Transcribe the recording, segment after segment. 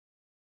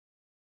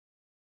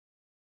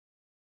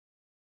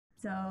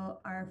So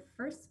our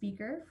first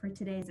speaker for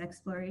today's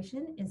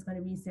exploration is going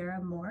to be Sarah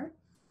Mohr.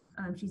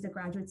 She's a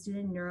graduate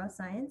student in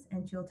neuroscience,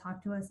 and she'll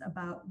talk to us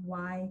about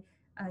why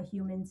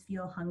humans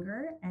feel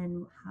hunger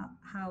and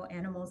how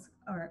animals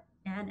or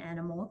an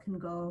animal can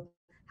go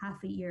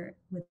half a year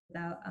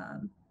without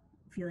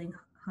feeling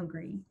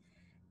hungry.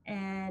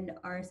 And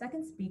our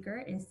second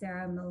speaker is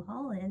Sarah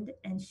Millholland,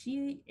 and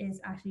she is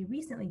actually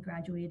recently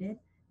graduated.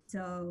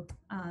 So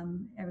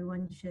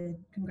everyone should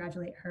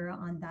congratulate her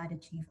on that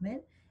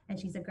achievement. And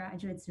she's a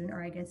graduate student,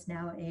 or I guess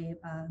now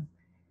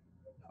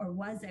or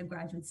was a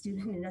graduate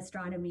student in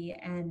astronomy,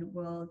 and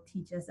will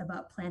teach us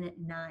about Planet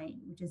 9,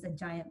 which is a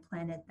giant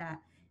planet that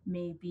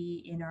may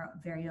be in our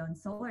very own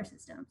solar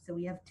system. So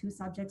we have two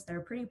subjects that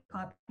are pretty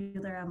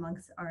popular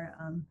amongst our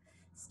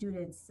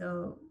students.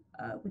 So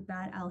with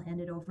that, I'll hand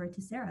it over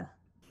to Sarah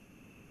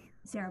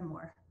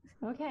Mohr.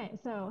 Okay,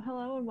 so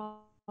hello and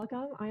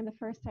welcome. I'm the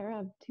first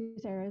Sarah of two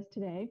Sarahs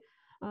today.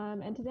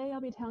 And today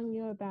I'll be telling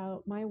you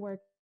about my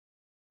work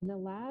in the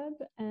lab,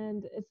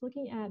 and it's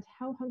looking at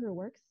how hunger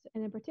works.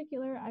 And in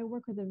particular, I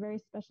work with a very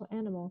special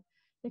animal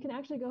that can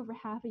actually go for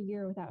half a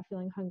year without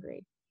feeling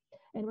hungry.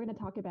 And we're going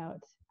to talk about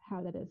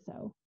how that is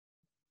so.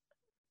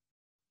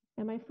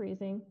 Am I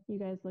freezing? You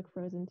guys look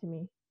frozen to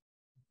me.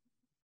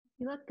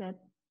 You look good.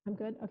 I'm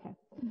good? Okay.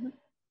 Mm-hmm.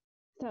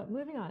 So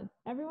moving on.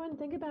 Everyone,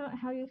 think about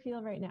how you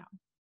feel right now.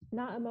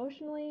 Not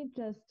emotionally,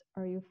 just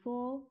are you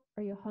full?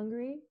 Are you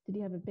hungry? Did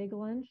you have a big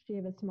lunch? Do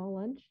you have a small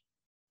lunch?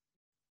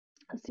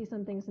 Let's see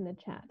some things in the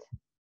chat.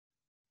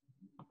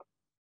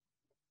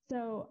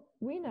 So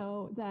we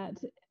know that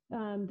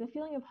the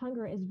feeling of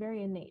hunger is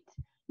very innate.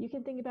 You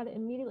can think about it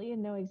immediately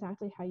and know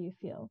exactly how you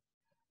feel.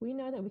 We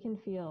know that we can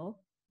feel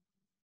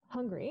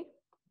hungry,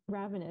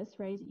 ravenous,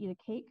 ready to eat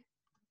a cake,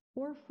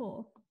 or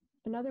full.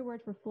 Another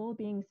word for full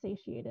being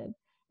satiated,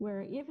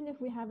 where even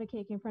if we have a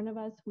cake in front of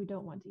us, we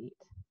don't want to eat.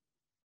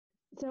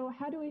 So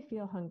how do we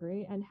feel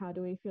hungry and how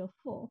do we feel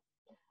full?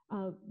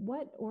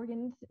 What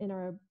organs in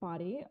our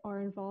body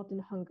are involved in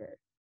hunger?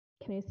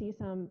 Can I see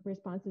some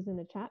responses in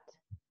the chat?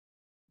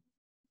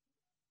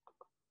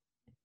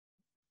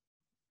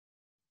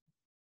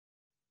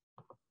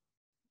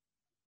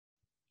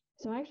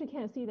 So I actually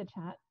can't see the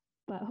chat,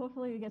 but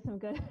hopefully we got some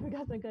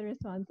good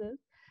responses.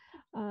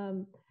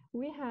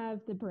 We have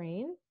the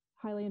brain,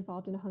 highly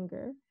involved in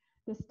hunger,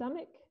 the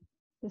stomach,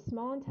 the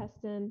small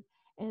intestine,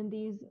 and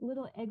these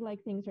little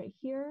egg-like things right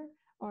here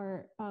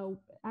are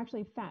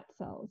actually fat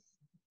cells.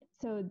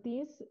 So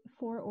these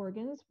four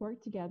organs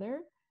work together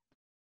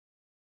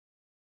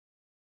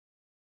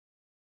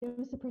to give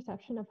us a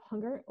perception of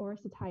hunger or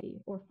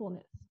satiety or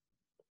fullness.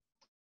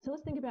 So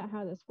let's think about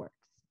how this works.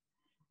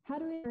 How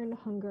do we turn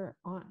hunger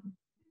on?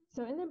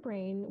 So in the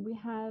brain, we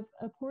have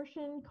a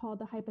portion called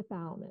the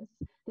hypothalamus.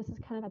 This is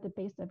kind of at the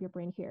base of your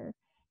brain here.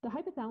 The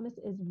hypothalamus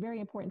is very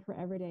important for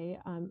everyday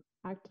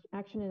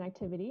action and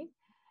activity.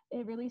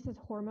 It releases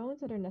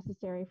hormones that are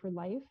necessary for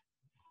life,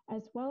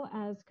 as well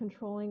as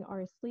controlling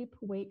our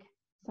sleep-wake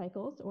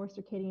cycles or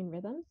circadian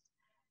rhythms.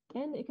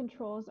 And it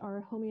controls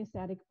our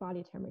homeostatic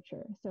body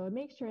temperature. So it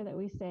makes sure that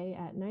we stay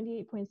at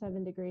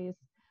 98.7 degrees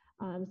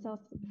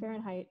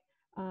Fahrenheit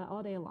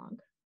all day long.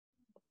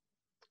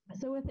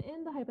 So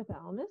within the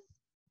hypothalamus,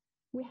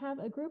 we have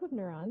a group of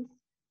neurons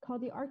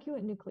called the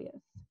arcuate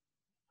nucleus.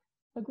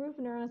 A group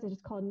of neurons is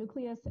just called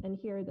nucleus, and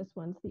here this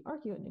one's the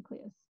arcuate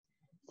nucleus.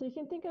 So you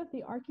can think of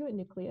the arcuate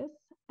nucleus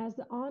as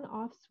the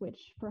on-off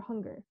switch for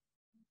hunger.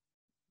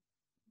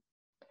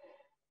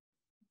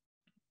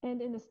 And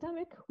in the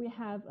stomach, we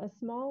have a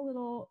small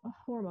little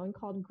hormone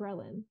called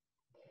ghrelin.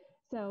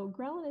 So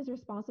ghrelin is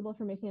responsible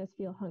for making us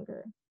feel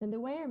hunger. And the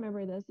way I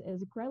remember this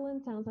is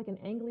ghrelin sounds like an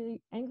angry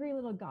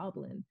little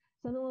goblin,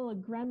 some little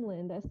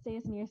gremlin that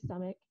stays in your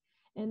stomach,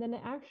 and then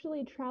it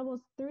actually travels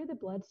through the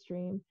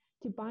bloodstream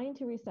to bind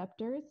to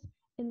receptors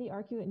in the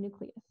arcuate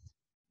nucleus.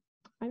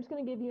 I'm just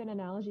going to give you an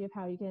analogy of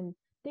how you can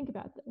think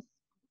about this.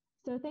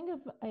 So think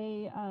of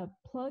a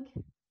plug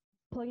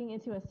plugging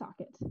into a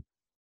socket.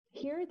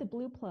 Here, the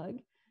blue plug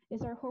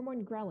is our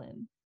hormone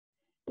ghrelin.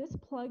 This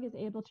plug is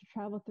able to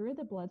travel through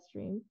the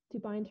bloodstream to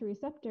bind to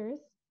receptors,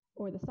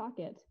 or the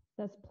socket,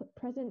 that's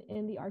present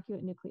in the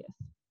arcuate nucleus.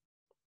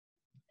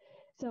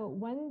 So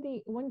when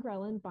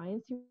ghrelin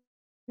binds to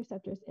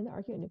receptors in the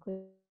arcuate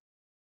nucleus,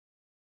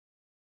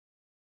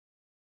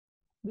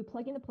 we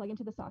plug in the plug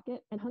into the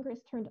socket and hunger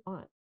is turned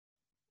on.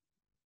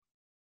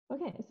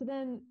 Okay, so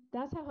then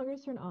that's how hunger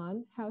is turned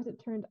on. How is it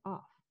turned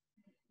off?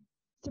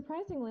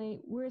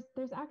 Surprisingly,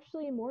 there's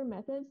actually more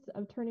methods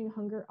of turning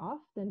hunger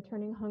off than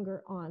turning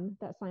hunger on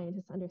that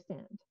scientists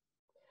understand.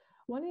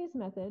 One of these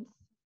methods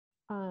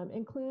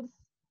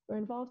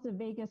involves the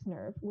vagus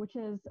nerve, which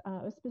is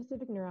a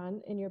specific neuron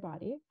in your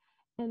body.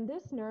 And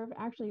this nerve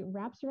actually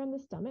wraps around the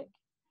stomach.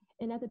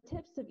 And at the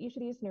tips of each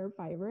of these nerve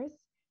fibers,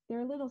 there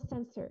are little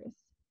sensors.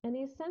 And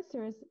these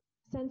sensors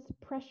sense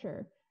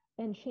pressure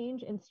and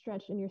change and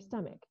stretch in your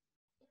stomach.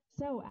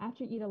 So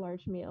after you eat a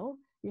large meal,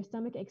 your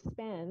stomach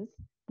expands,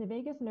 the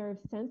vagus nerve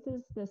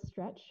senses this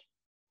stretch,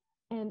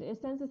 and it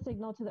sends a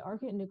signal to the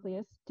arcuate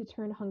nucleus to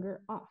turn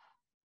hunger off.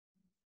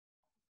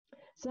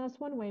 So that's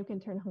one way we can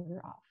turn hunger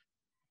off.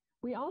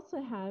 We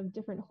also have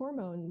different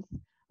hormones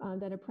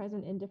that are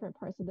present in different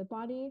parts of the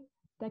body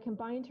that can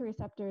bind to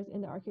receptors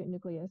in the arcuate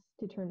nucleus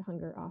to turn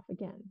hunger off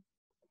again.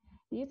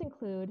 These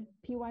include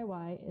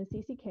PYY and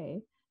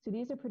CCK. So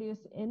these are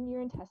produced in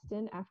your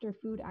intestine after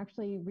food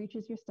actually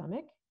reaches your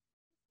stomach.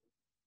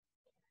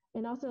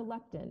 And also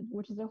leptin,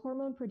 which is a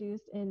hormone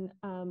produced in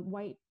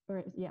white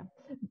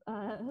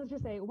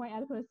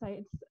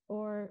adipocytes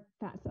or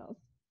fat cells.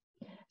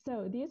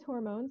 So these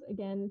hormones,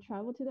 again,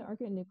 travel to the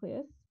arcuate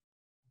nucleus,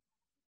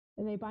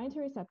 and they bind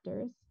to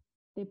receptors.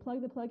 They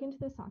plug the plug into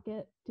the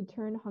socket to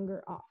turn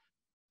hunger off.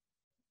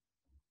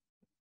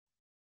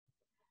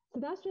 So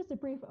that's just a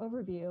brief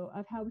overview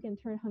of how we can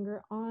turn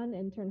hunger on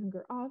and turn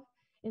hunger off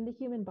in the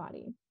human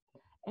body.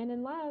 And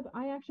in lab,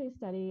 I actually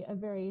study a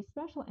very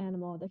special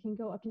animal that can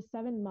go up to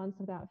 7 months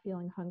without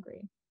feeling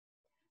hungry.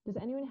 Does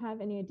anyone have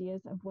any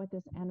ideas of what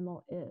this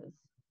animal is?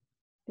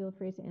 Feel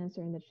free to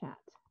answer in the chat.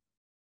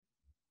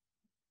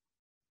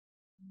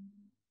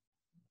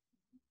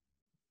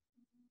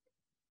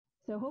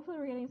 So hopefully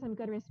we're getting some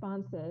good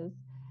responses.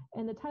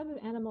 And the type of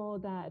animal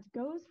that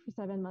goes for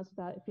 7 months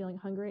without feeling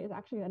hungry is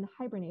actually a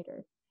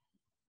hibernator.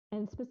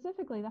 And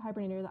specifically, the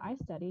hibernator that I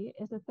study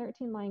is a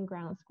 13-line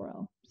ground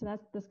squirrel. So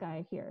that's this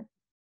guy here.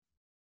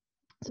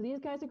 So these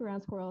guys are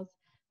ground squirrels.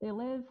 They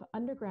live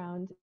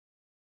underground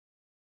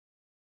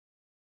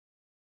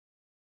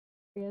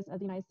areas of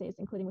the United States,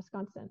 including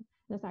Wisconsin.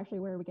 And that's actually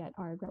where we get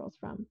our squirrels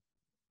from.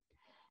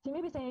 So you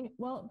may be saying,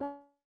 well, they're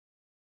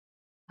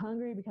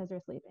hungry because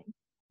they're sleeping.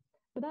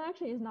 But that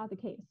actually is not the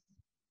case,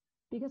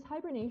 because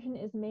hibernation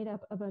is made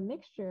up of a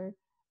mixture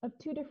of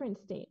two different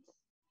states.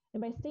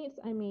 And by states,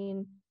 I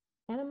mean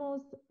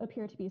animals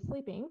appear to be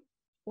sleeping,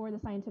 or the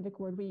scientific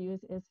word we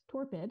use is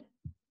torpid,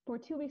 for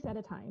 2 weeks at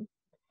a time.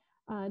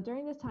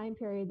 During this time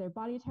period, their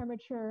body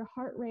temperature,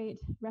 heart rate,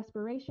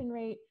 respiration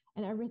rate,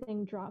 and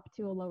everything drop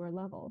to a lower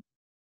level.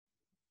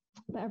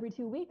 But every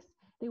 2 weeks,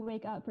 they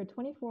wake up for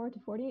 24 to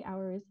 48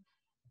 hours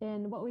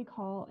in what we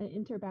call an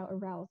interbout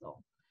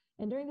arousal.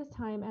 And during this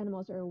time,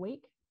 animals are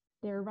awake,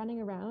 they're running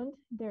around,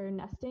 they're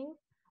nesting,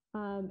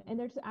 and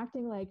they're just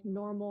acting like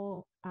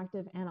normal,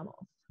 active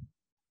animals.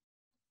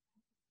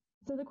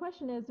 So the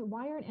question is,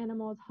 why aren't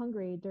animals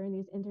hungry during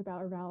these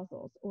interbout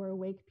arousals or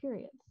awake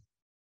periods?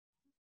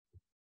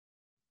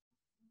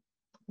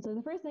 So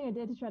the first thing I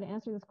did to try to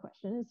answer this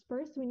question is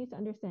first we need to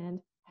understand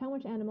how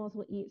much animals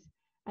will eat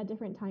at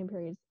different time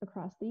periods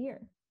across the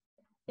year.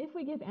 If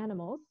we give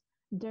animals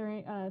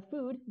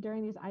food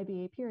during these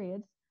IBA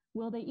periods,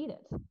 will they eat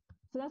it?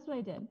 So that's what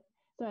I did.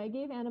 So I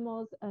gave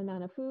animals an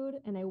amount of food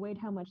and I weighed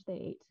how much they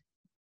ate.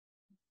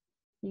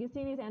 You can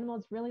see these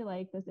animals really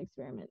like this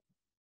experiment.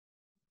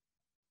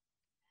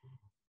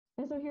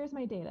 And so here's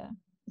my data.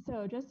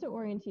 So just to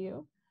orient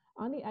you,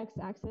 on the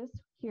x-axis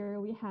here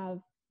we have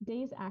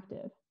days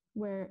active,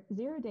 where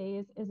 0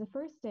 days is the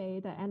first day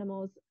that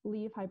animals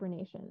leave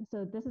hibernation.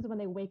 So this is when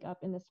they wake up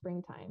in the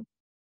springtime.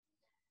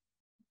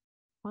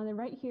 On the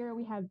right here,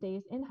 we have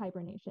days in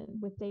hibernation,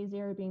 with day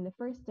 0 being the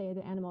first day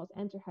that animals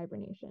enter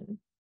hibernation.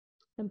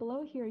 And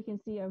below here, you can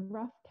see a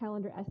rough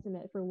calendar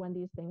estimate for when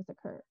these things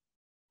occur.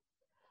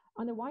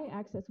 On the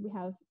y-axis, we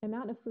have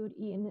amount of food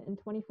eaten in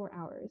 24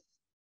 hours.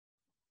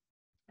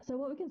 So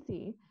what we can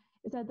see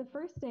is that the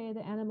first day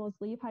that animals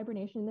leave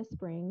hibernation in the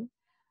spring,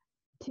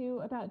 to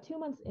about 2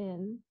 months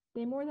in,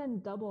 they more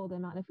than double the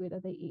amount of food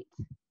that they eat.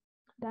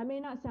 That may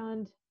not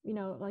sound,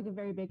 like a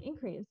very big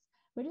increase,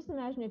 but just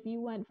imagine if you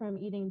went from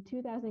eating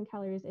 2,000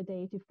 calories a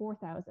day to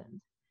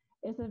 4,000.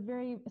 It's a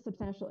very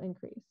substantial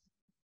increase.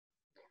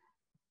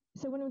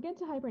 So when we get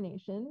to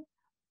hibernation,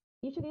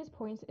 each of these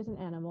points is an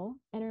animal.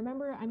 And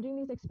remember, I'm doing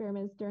these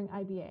experiments during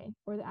IBA,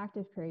 or the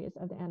active periods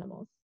of the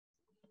animals.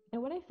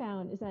 And what I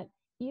found is that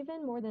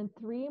even more than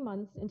 3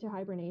 months into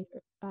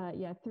hibernation,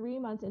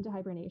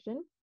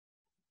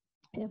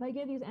 if I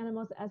give these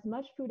animals as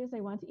much food as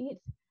they want to eat,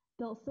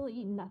 they'll still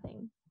eat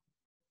nothing.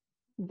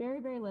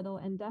 Very, very little,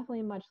 and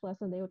definitely much less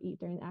than they would eat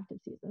during the active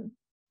season.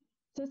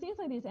 So it seems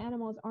like these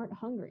animals aren't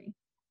hungry,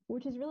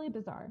 which is really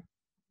bizarre.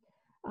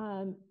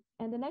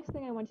 And the next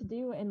thing I want to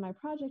do in my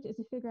project is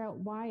to figure out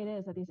why it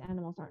is that these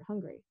animals aren't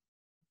hungry.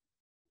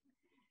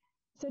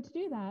 So to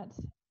do that,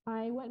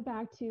 I went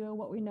back to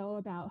what we know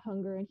about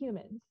hunger in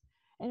humans.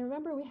 And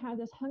remember, we have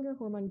this hunger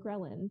hormone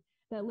ghrelin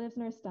that lives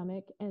in our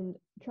stomach and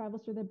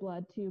travels through the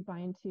blood to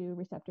bind to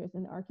receptors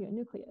in the arcuate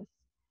nucleus.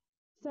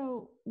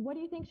 So what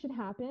do you think should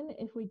happen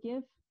if we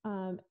give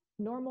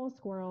normal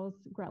squirrels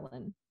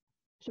ghrelin?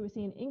 Should we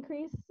see an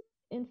increase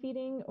in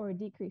feeding or a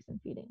decrease in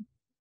feeding?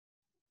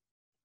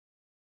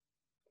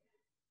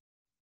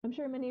 I'm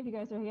sure many of you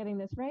guys are getting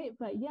this right,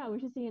 but yeah, we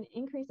should see an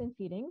increase in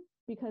feeding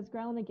because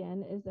ghrelin,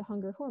 again, is the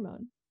hunger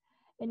hormone.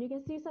 And you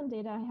can see some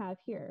data I have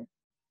here.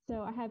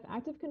 So I have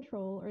active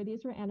control, or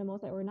these were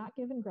animals that were not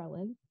given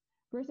ghrelin,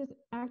 versus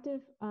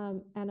active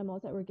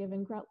animals that were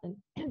given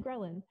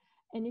ghrelin.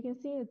 And you can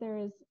see that there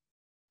is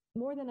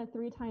more than a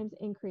 3 times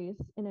increase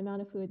in the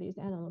amount of food these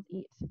animals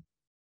eat.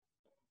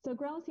 So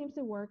ghrelin seems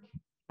to work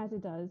as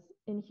it does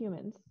in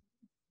humans.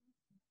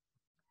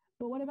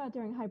 But what about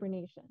during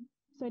hibernation?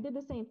 So I did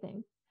the same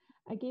thing.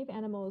 I gave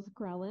animals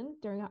ghrelin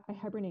during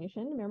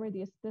hibernation. Remember,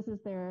 this is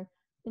their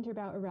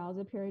interbout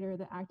arousal period or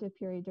the active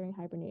period during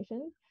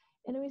hibernation.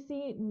 And we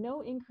see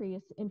no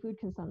increase in food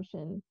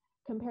consumption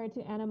compared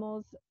to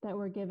animals that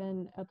were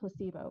given a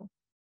placebo.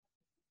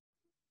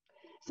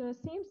 So it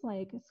seems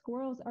like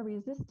squirrels are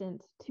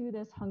resistant to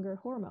this hunger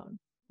hormone,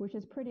 which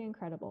is pretty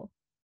incredible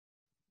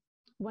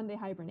when they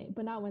hibernate,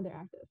 but not when they're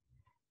active.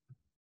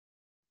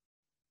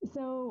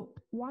 So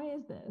why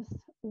is this?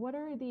 What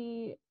are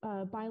the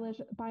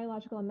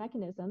biological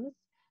mechanisms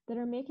that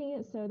are making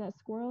it so that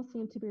squirrels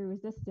seem to be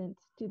resistant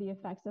to the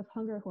effects of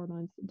hunger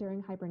hormones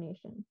during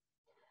hibernation?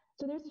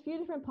 So there's a few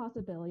different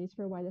possibilities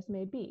for why this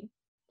may be.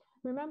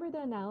 Remember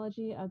the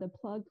analogy of the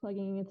plug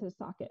plugging into the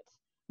socket,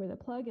 where the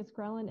plug is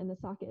ghrelin and the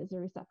socket is a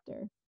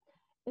receptor.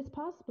 It's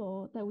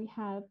possible that we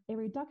have a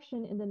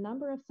reduction in the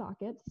number of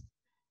sockets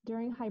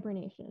during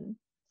hibernation,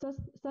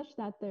 such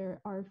that there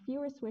are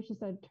fewer switches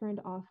that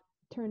are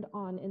turned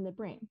on in the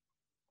brain.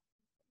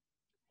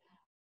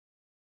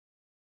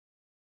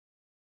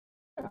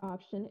 Another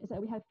option is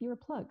that we have fewer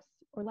plugs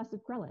or less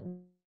of ghrelin,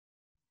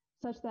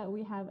 such that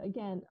we have,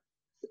 again,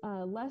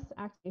 less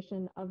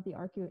activation of the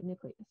arcuate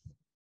nucleus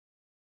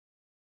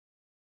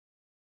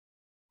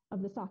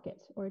of the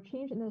socket, or a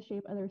change in the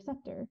shape of the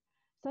receptor,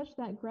 such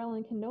that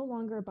ghrelin can no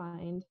longer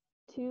bind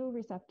to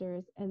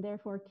receptors and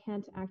therefore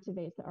can't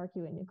activate the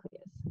arcuate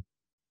nucleus.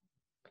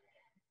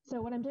 So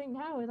what I'm doing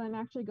now is I'm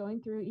actually going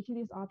through each of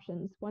these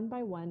options one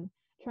by one,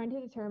 trying to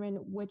determine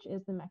which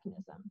is the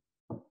mechanism.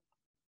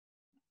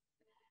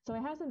 So I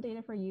have some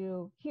data for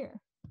you here,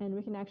 and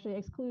we can actually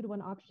exclude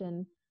one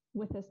option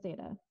with this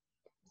data.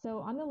 So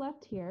on the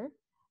left here,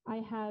 I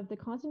have the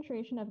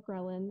concentration of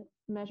ghrelin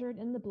measured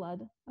in the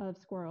blood of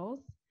squirrels.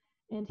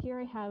 And here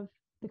I have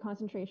the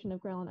concentration of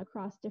ghrelin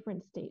across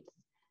different states.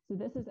 So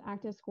this is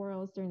active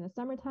squirrels during the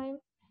summertime.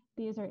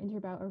 These are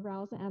interbout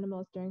arousal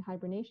animals during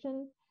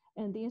hibernation.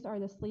 And these are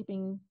the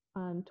sleeping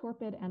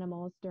torpid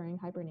animals during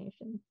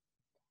hibernation.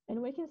 And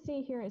what we can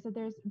see here is that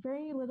there's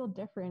very little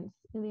difference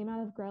in the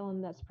amount of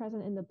ghrelin that's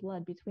present in the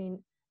blood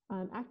between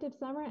active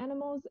summer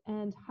animals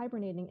and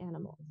hibernating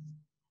animals.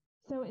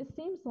 So it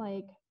seems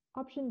like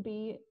option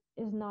B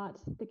is not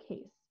the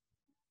case.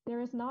 There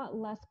is not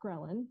less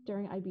ghrelin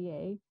during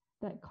IBA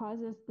that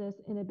causes this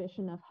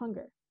inhibition of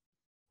hunger.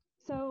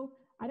 So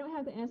I don't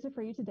have the answer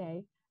for you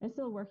today. I'm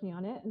still working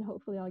on it, and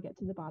hopefully I'll get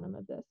to the bottom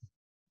of this.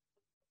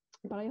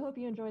 But I hope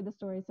you enjoyed the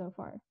story so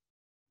far.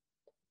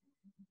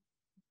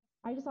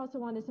 I just also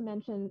wanted to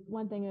mention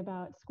one thing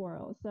about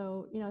squirrels.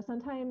 So,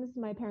 sometimes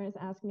my parents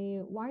ask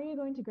me, why are you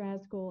going to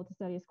grad school to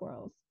study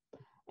squirrels?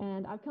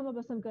 And I've come up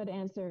with some good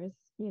answers,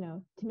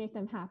 to make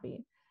them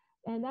happy.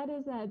 And that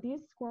is that these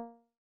squirrels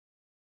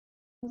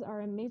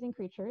are amazing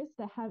creatures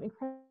that have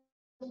incredible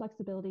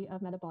flexibility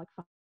of metabolic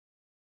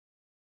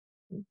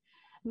function.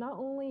 Not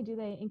only do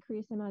they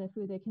increase the amount of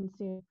food they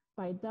consume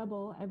by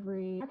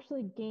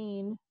actually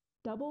gain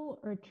double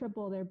or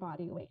triple their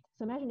body weight.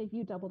 So imagine if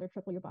you doubled or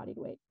triple your body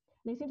weight.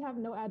 They seem to have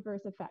no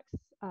adverse effects,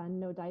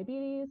 no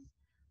diabetes,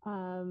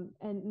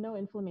 and no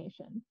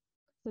inflammation.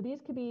 So these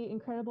could be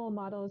incredible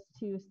models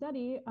to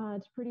study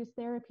to produce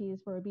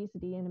therapies for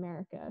obesity in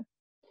America.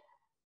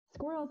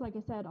 Squirrels, like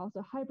I said,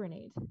 also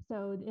hibernate.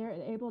 So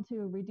they're able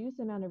to reduce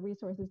the amount of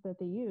resources that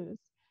they use.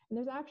 And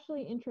there's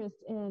actually interest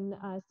in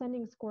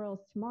sending squirrels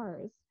to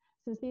Mars,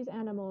 since these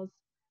animals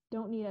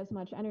don't need as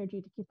much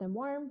energy to keep them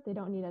warm. They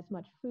don't need as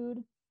much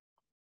food.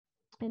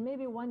 And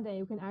maybe one day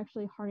we can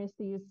actually harness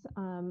these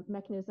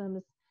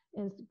mechanisms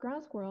in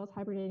ground squirrels,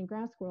 hibernating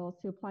ground squirrels,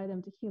 to apply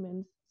them to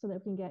humans so that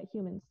we can get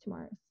humans to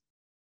Mars.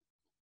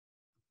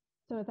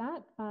 So with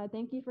that,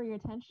 thank you for your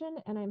attention,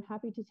 and I'm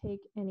happy to take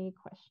any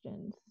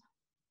questions.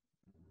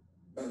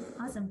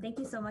 Awesome. Thank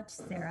you so much,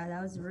 Sarah.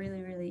 That was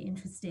really, really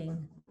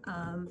interesting.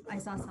 I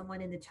saw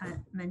someone in the chat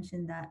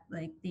mention that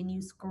they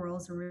knew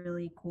squirrels were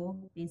really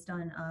cool based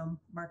on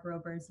Mark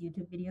Rober's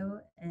YouTube video,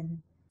 and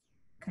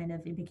kind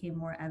of it became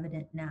more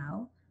evident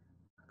now.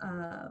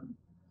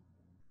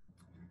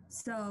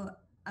 So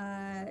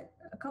a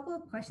couple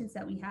of questions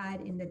that we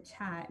had in the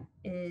chat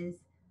is,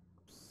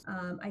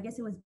 I guess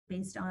it was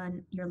based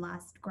on your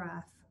last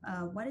graph.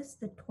 What is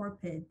the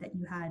torpid that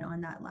you had on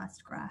that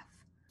last graph?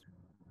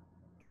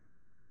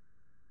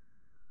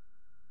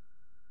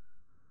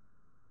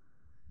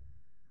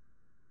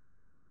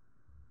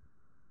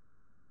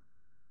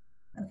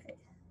 Okay.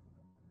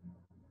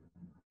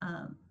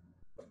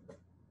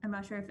 I'm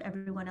not sure if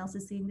everyone else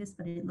is seeing this,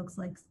 but it looks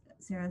like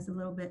Sarah's a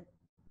little bit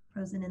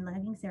frozen and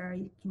lagging. Sarah,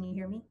 can you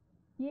hear me?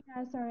 Yeah,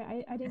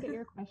 sorry, I didn't get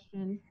your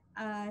question.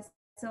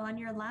 So on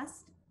your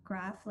last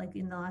graph, like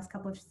in the last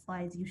couple of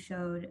slides, you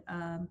showed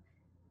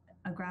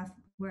a graph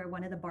where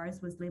one of the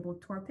bars was labeled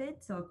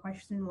torpid. So a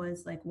question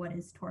was what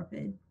is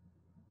torpid?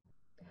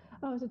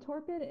 Oh, so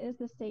torpid is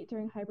the state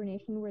during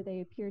hibernation where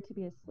they appear to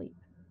be asleep.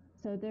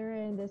 So they're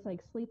in this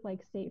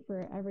sleep-like state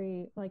for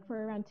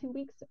around 2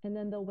 weeks, and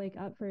then they'll wake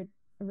up for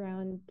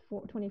around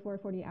 24,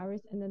 40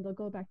 hours, and then they'll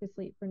go back to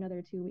sleep for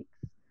another 2 weeks.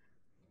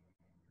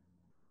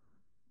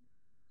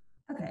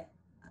 Okay,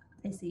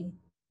 I see.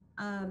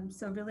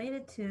 So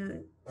related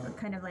to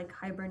kind of like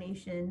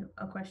hibernation,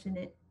 a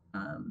question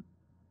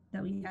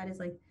that we had is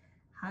like,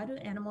 how do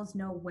animals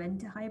know when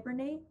to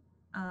hibernate?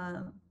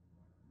 Um,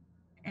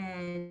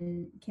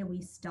 and can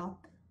we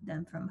stop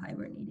them from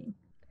hibernating?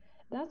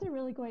 That's a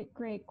really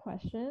great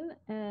question.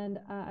 And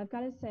I've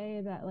got to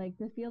say that like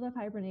the field of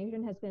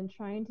hibernation has been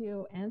trying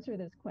to answer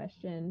this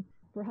question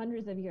for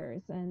hundreds of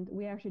years, and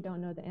we actually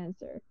don't know the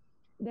answer.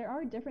 There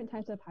are different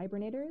types of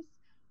hibernators.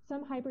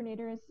 Some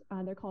hibernators,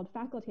 they're called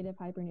facultative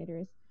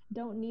hibernators,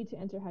 don't need to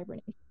enter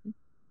hibernation.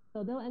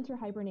 So they'll enter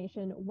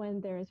hibernation when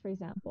there's, for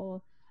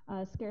example,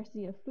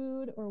 scarcity of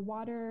food or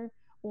water,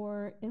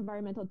 or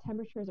environmental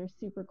temperatures are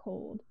super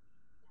cold.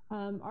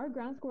 Our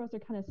ground squirrels are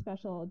kind of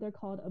special. They're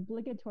called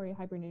obligatory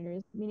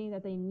hibernators, meaning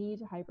that they need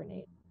to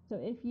hibernate. So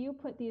if you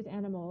put these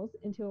animals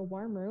into a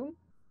warm room,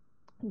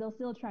 they'll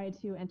still try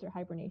to enter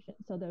hibernation.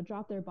 So they'll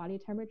drop their body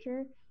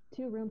temperature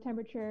to room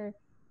temperature,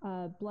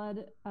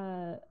 blood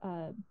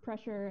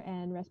pressure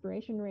and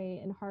respiration rate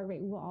and heart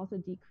rate will also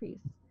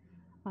decrease.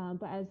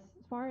 But as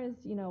far as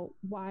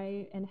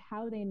why and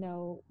how they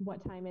know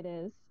what time it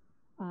is,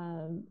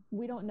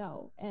 we don't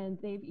know. And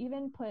they've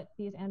even put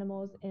these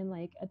animals in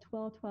like a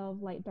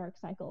 12-12 light dark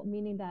cycle,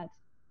 meaning that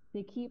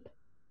they keep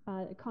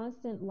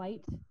constant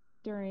light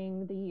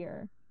during the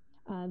year.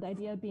 The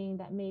idea being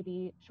that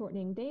maybe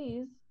shortening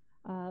days,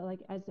 like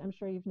as I'm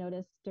sure you've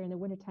noticed during the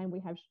wintertime, we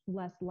have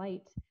less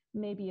light,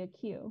 may be a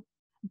cue.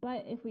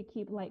 But if we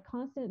keep light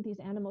constant, these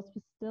animals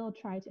will still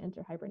try to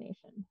enter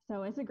hibernation.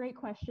 So it's a great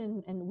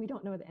question, and we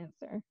don't know the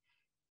answer.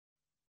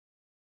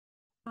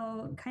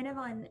 So kind of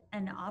on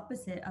an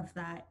opposite of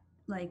that,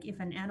 like if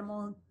an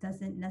animal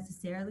doesn't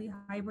necessarily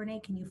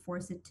hibernate, can you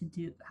force it to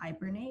do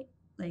hibernate?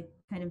 Like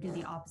kind of do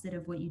the opposite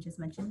of what you just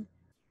mentioned?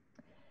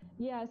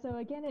 Yeah, so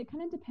again, it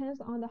kind of depends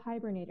on the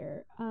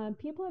hibernator.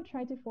 People have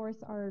tried to force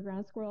our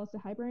ground squirrels to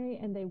hibernate,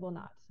 and they will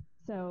not.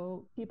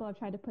 So people have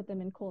tried to put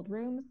them in cold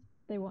rooms,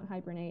 they won't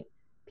hibernate.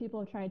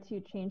 People have tried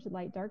to change the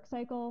light dark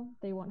cycle,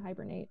 they won't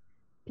hibernate.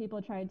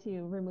 People tried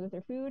to remove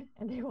their food,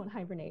 and they won't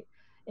hibernate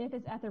if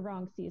it's at the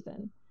wrong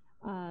season.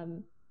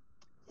 Um,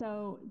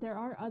 so there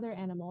are other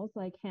animals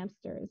like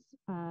hamsters,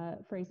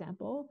 for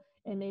example,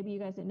 and maybe you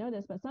guys didn't know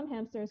this, but some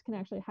hamsters can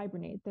actually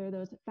hibernate. They're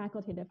those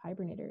facultative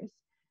hibernators.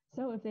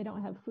 So if they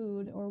don't have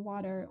food or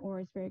water or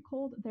it's very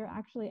cold, they'll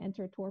actually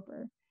enter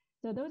torpor.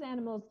 So those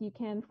animals you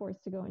can force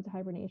to go into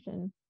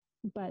hibernation,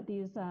 but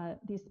these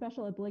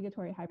special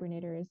obligatory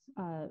hibernators,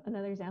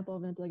 another example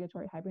of an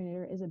obligatory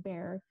hibernator is a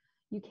bear.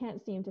 You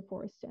can't seem to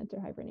force to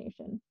enter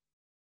hibernation.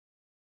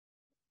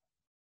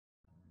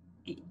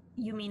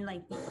 You mean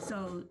like,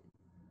 so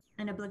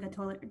an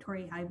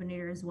obligatory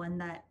hibernator is one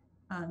that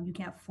you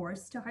can't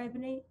force to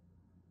hibernate?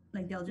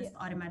 Like they'll just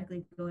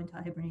automatically go into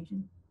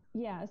hibernation?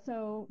 Yeah,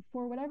 so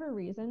for whatever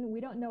reason, we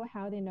don't know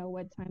how they know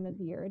what time of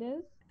year it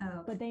is,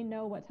 but they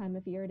know what time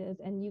of year it is,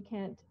 and you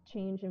can't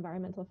change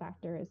environmental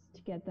factors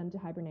to get them to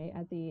hibernate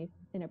at the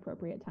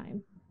inappropriate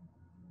time.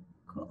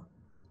 Cool.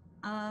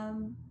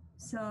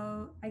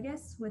 So I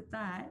guess with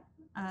that,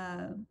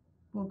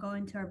 we'll go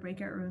into our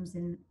breakout rooms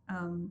and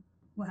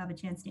we'll have a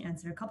chance to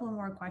answer a couple of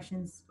more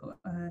questions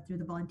through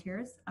the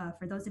volunteers.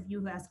 For those of you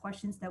who asked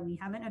questions that we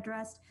haven't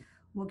addressed,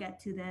 we'll get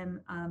to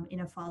them in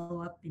a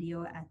follow-up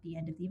video at the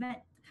end of the event.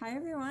 Hi,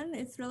 everyone.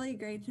 It's really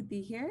great to be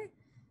here.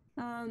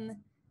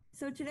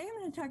 So today I'm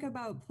going to talk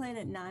about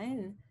Planet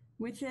 9,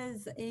 which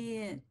is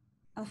a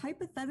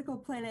hypothetical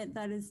planet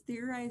that is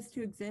theorized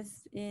to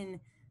exist in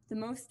the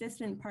most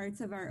distant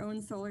parts of our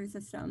own solar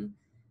system.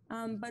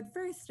 But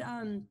first,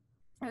 I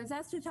was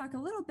asked to talk a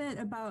little bit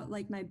about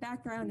like my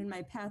background and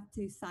my path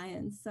to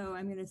science. So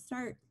I'm going to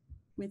start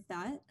with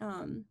that.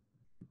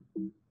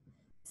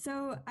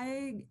 So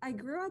I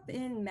grew up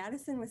in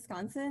Madison,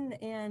 Wisconsin,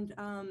 and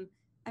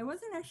I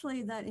wasn't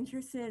actually that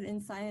interested in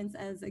science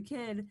as a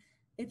kid.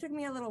 It took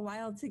me a little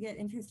while to get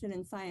interested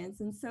in science.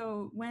 And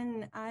so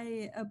when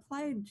I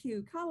applied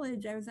to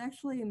college, I was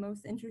actually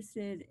most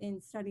interested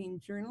in studying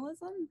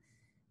journalism.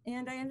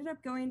 And I ended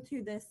up going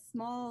to this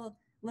small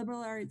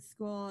liberal arts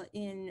school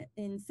in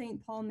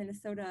St. Paul,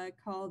 Minnesota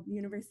called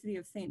University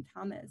of St.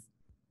 Thomas.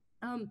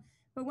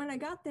 But when I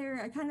got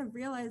there, I kind of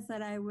realized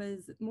that I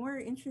was more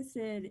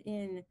interested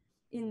in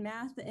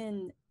math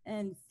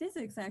and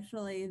physics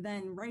actually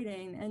than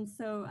writing. And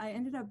so I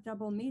ended up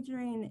double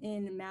majoring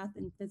in math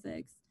and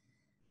physics.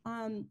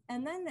 And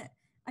then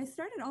I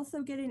started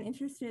also getting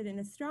interested in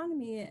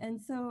astronomy.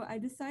 And so I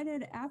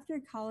decided after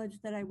college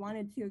that I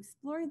wanted to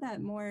explore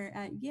that more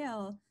at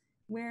Yale,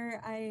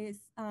 where I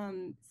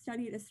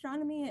studied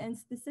astronomy and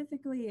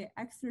specifically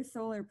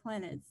extrasolar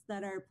planets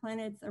that are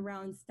planets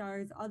around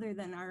stars other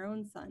than our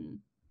own sun.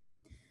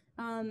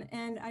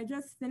 And I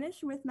just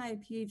finished with my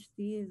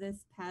PhD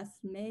this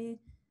past May,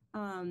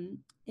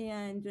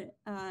 and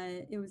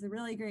it was a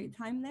really great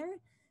time there.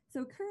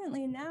 So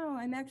currently now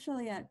I'm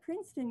actually at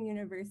Princeton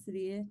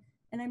University,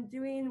 and I'm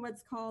doing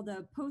what's called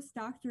a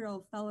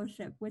postdoctoral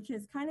fellowship, which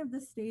is kind of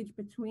the stage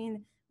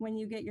between when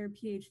you get your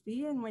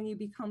PhD and when you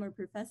become a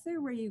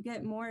professor, where you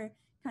get more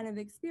kind of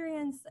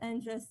experience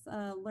and just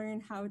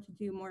learn how to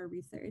do more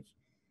research.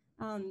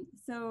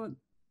 So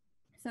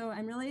So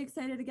I'm really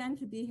excited again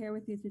to be here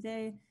with you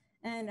today.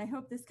 And I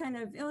hope this kind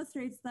of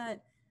illustrates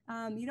that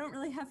you don't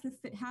really have to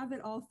have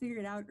it all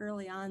figured out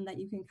early on, that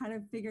you can kind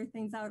of figure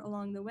things out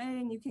along the way,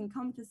 and you can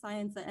come to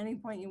science at any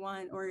point you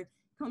want, or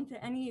come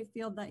to any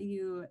field that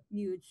you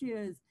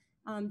choose.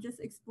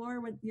 Just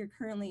explore what you're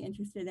currently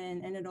interested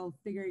in, and it'll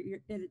figure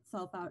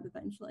itself out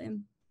eventually.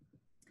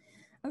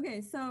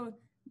 Okay, so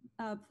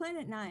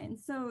Planet 9.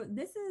 So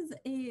this is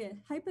a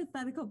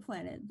hypothetical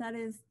planet that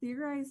is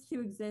theorized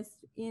to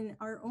exist in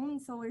our own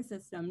solar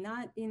system,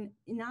 not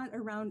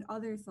around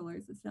other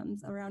solar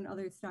systems, around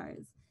other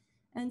stars.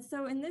 And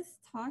so in this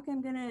talk,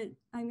 I'm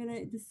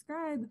gonna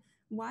describe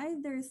why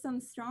there's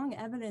some strong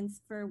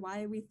evidence for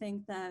why we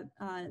think that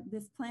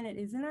this planet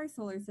is in our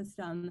solar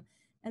system.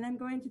 And I'm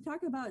going to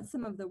talk about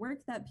some of the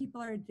work that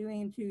people are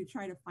doing to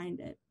try to find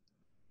it.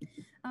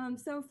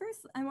 So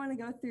first, I want to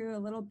go through a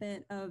little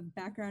bit of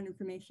background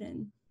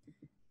information.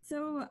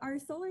 So our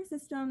solar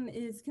system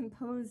is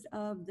composed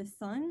of the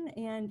sun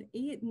and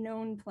 8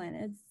 known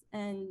planets,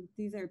 and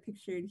these are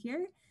pictured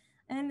here.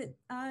 And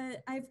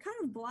I've kind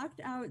of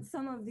blocked out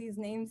some of these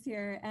names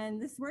here,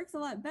 and this works a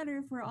lot better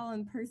if we're all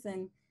in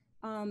person.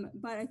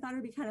 But I thought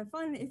it'd be kind of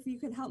fun if you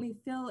could help me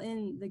fill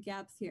in the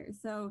gaps here.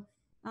 So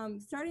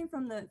starting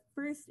from the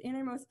first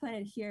innermost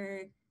planet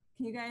here,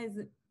 can you guys,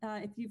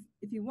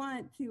 if you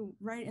want to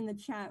write in the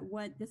chat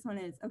what this one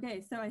is?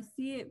 Okay, so I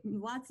see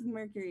lots of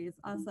Mercury.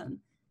 Awesome.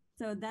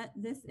 So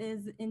this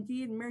is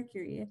indeed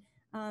Mercury.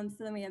 So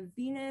then we have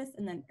Venus,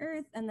 and then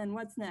Earth, and then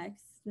what's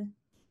next?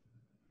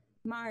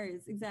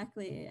 Mars,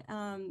 exactly.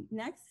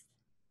 Next,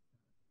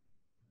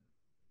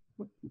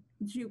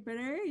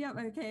 Jupiter. Yep,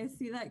 okay, I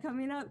see that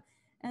coming up.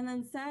 And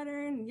then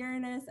Saturn,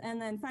 Uranus,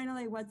 and then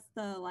finally, what's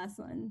the last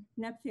one?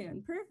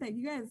 Neptune. Perfect,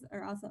 you guys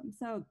are awesome.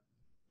 So,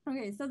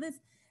 okay, so this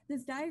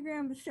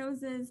diagram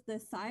shows us the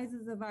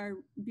sizes of our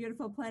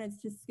beautiful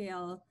planets to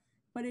scale,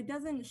 but it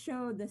doesn't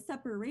show the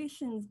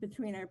separations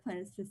between our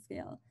planets to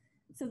scale.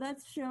 So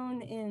that's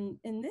shown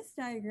in this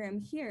diagram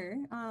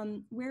here,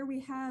 where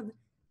we have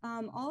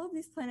all of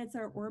these planets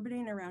are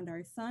orbiting around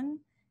our sun,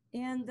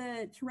 and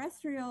the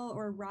terrestrial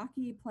or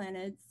rocky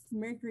planets,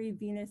 Mercury,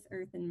 Venus,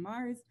 Earth, and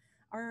Mars,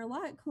 are a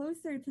lot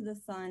closer to the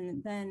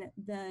sun than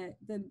the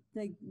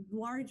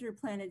larger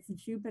planets,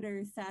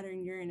 Jupiter,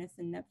 Saturn, Uranus,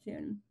 and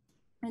Neptune.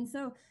 And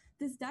so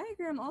this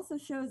diagram also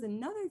shows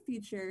another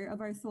feature of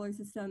our solar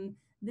system.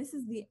 This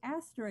is the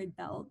asteroid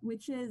belt,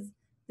 which is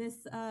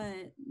this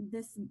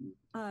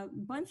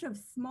bunch of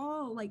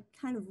small, like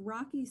kind of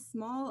rocky,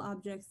 small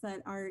objects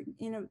that are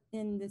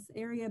in this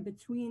area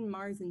between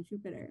Mars and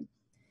Jupiter.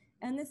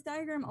 And this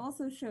diagram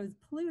also shows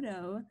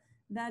Pluto,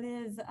 that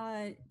is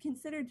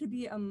considered to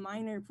be a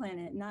minor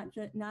planet,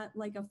 not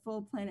like a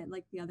full planet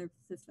like the other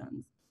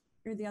systems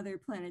or the other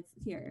planets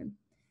here.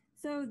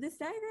 So this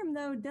diagram,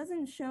 though,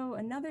 doesn't show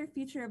another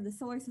feature of the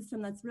solar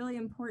system that's really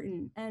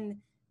important, and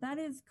that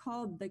is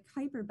called the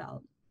Kuiper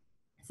belt.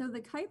 So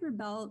the Kuiper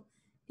belt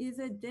is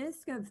a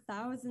disk of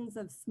thousands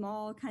of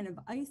small kind of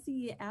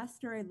icy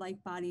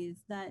asteroid-like bodies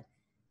that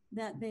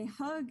they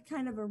hug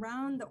kind of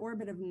around the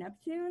orbit of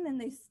Neptune,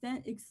 and they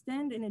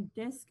extend in a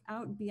disk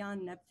out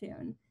beyond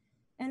Neptune.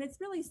 And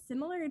it's really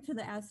similar to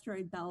the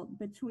asteroid belt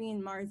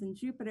between Mars and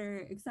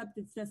Jupiter, except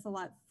it's just a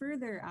lot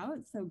further out,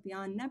 so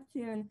beyond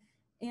Neptune,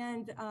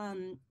 and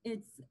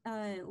it's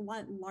a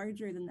lot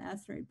larger than the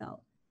asteroid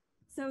belt.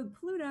 So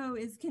Pluto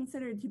is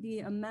considered to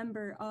be a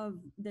member of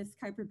this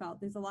Kuiper belt.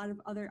 There's a lot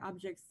of other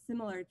objects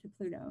similar to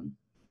Pluto.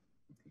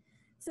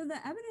 So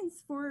the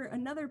evidence for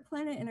another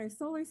planet in our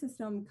solar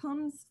system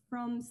comes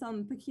from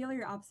some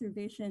peculiar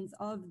observations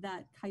of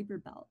that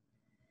Kuiper belt.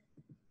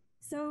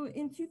 So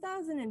in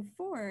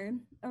 2004,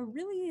 a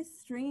really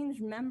strange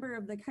member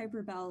of the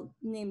Kuiper belt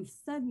named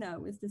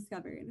Sedna was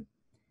discovered.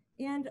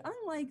 And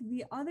unlike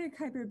the other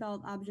Kuiper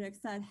belt objects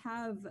that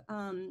have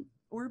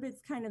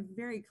orbits kind of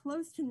very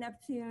close to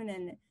Neptune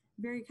and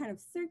very kind of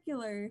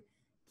circular,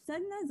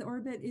 Sedna's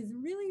orbit is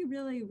really,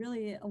 really,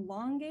 really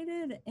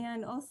elongated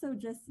and also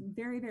just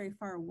very, very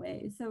far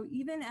away. So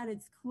even at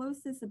its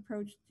closest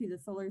approach to the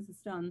solar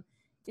system,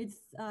 it's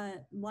a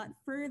lot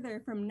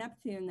further from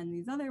Neptune than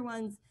these other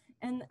ones.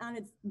 And on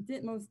its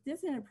most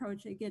distant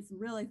approach, it gets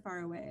really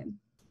far away.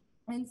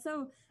 And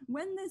so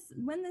when this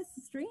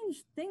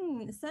strange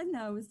thing,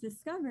 Sedna, was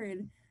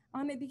discovered,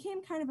 it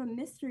became kind of a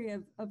mystery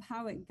of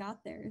how it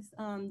got there.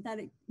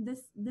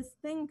 This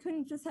thing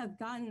couldn't just have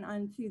gotten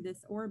onto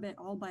this orbit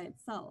all by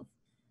itself.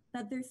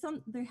 That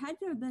there had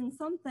to have been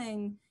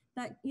something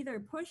that either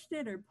pushed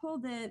it or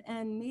pulled it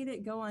and made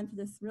it go onto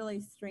this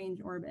really strange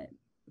orbit.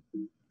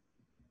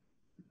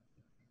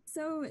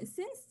 So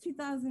since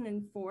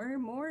 2004,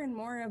 more and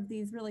more of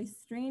these really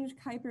strange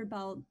Kuiper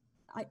belt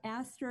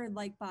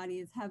asteroid-like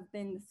bodies have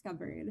been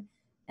discovered.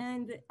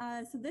 And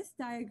so this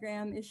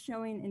diagram is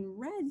showing in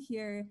red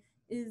here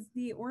is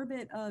the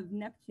orbit of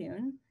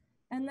Neptune.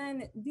 And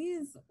then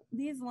these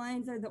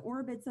lines are the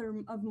orbits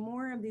of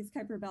more of these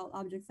Kuiper belt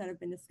objects that have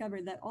been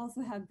discovered that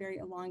also have very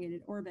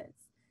elongated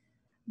orbits.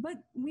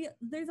 But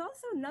there's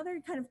also another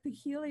kind of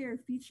peculiar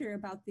feature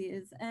about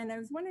these. And I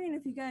was wondering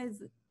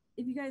if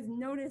if you guys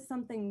notice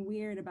something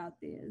weird about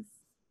these.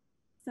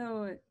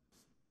 So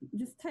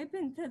just type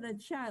into the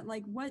chat,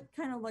 like what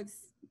kind of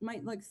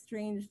might look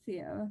strange to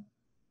you.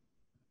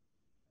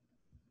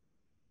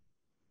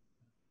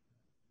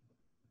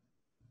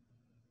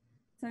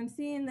 So I'm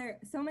seeing there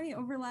so many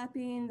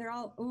overlapping, they're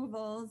all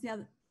ovals. Yeah,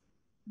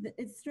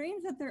 it's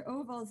strange that they're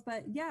ovals,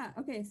 but yeah,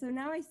 okay, so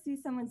now I see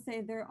someone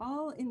say they're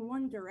all in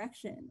one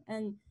direction.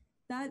 And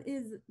that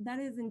is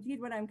indeed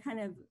what I'm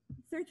kind of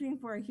searching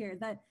for here,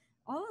 that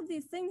all of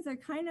these things are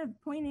kind of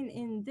pointing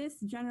in this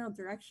general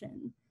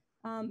direction.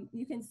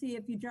 You can see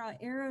if you draw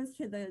arrows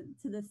to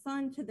the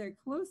sun, to their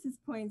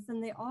closest points,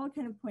 then they all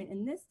kind of point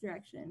in this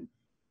direction.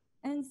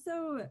 And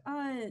so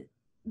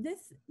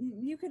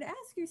you could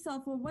ask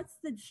yourself, well, what's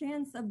the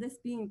chance of this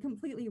being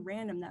completely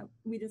random, that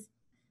we just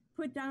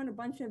put down a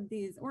bunch of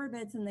these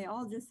orbits and they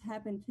all just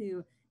happen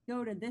to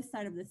go to this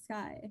side of the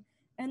sky?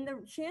 And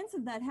the chance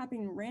of that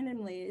happening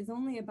randomly is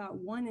only about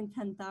 1 in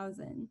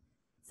 10,000.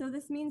 So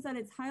this means that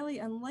it's highly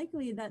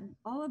unlikely that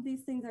all of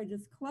these things are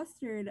just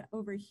clustered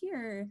over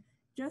here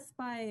just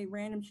by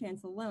random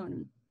chance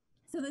alone.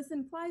 So this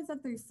implies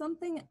that there's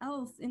something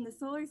else in the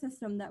solar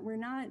system that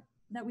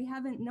we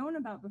haven't known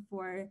about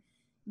before,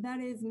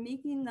 that is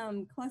making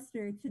them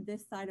cluster to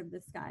this side of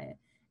the sky.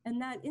 And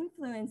that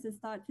influence is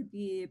thought to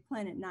be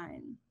planet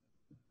 9.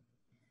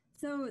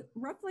 So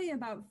roughly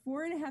about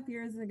 4.5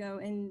 years ago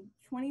in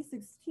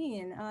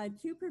 2016,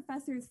 2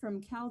 professors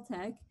from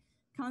Caltech,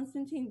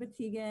 Konstantin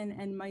Batygin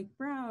and Mike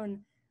Brown,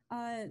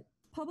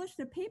 published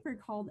a paper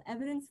called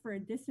Evidence for a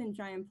Distant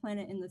Giant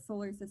Planet in the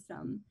Solar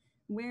System,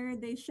 where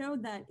they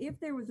showed that if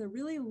there was a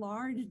really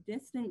large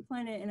distant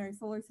planet in our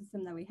solar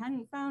system that we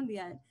hadn't found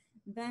yet,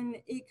 then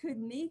it could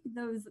make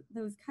those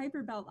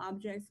Kuiper Belt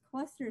objects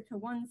cluster to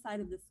one side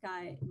of the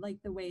sky like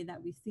the way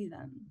that we see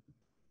them.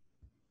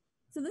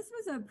 So this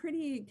was a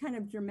pretty kind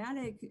of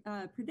dramatic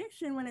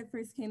prediction when it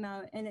first came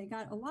out, and it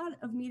got a lot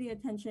of media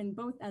attention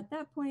both at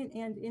that point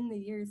and in the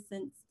years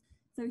since.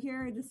 So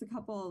here are just a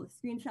couple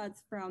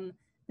screenshots from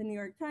the New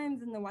York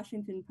Times and the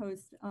Washington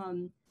Post,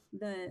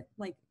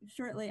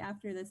 shortly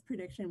after this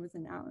prediction was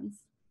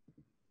announced.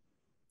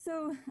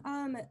 So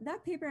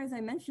that paper, as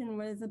I mentioned,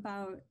 was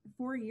about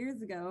 4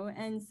 years ago.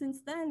 And since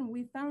then,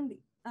 we found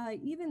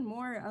even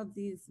more of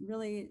these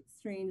really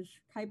strange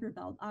Kuiper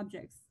Belt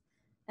objects.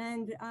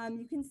 And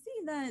you can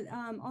see that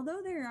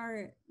although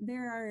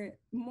there are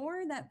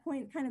more that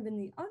point kind of in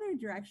the other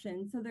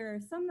direction, so there are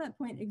some that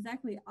point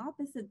exactly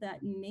opposite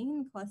that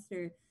main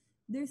cluster,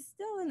 there's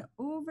still an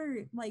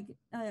over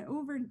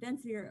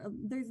density, or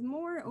there's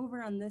more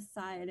over on this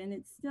side, and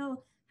it's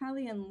still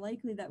highly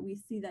unlikely that we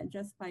see that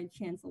just by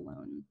chance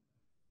alone.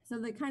 So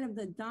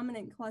the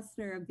dominant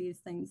cluster of these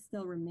things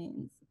still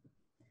remains.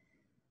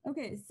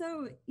 Okay,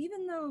 so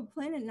even though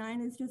Planet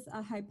 9 is just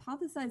a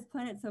hypothesized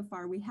planet so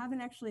far, we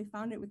haven't actually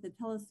found it with the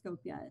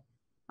telescope yet.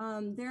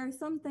 There are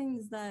some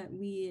things that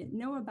we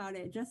know about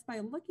it just by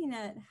looking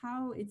at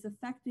how it's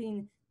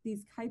affecting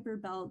these Kuiper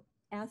Belt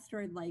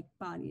asteroid-like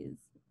bodies.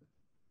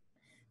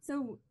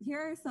 So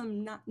here are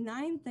some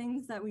 9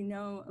 things that we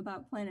know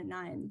about Planet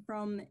 9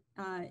 from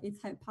its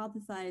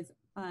hypothesized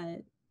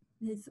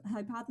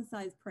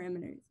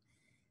parameters.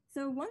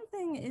 So one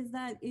thing is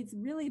that it's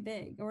really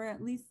big, or at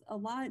least a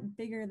lot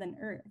bigger than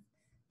Earth.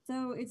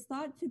 So it's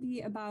thought to be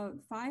about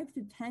 5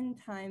 to 10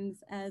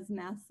 times as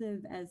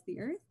massive as the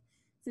Earth.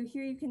 So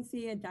here you can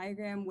see a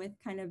diagram with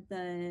kind of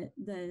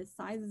the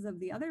sizes of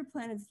the other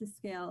planets to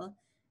scale.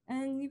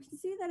 And you can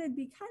see that it'd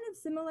be kind of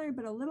similar,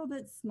 but a little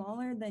bit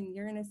smaller than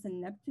Uranus and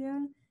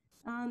Neptune.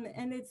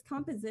 And its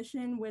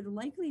composition would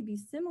likely be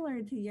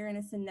similar to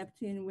Uranus and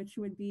Neptune, which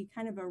would be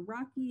kind of a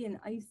rocky and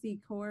icy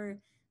core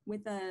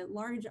with a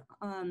large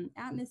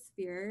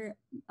atmosphere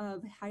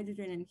of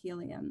hydrogen and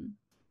helium.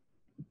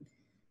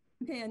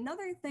 Okay,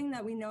 another thing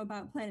that we know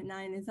about Planet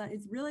 9 is that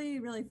it's really,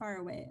 really far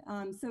away.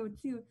 So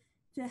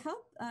to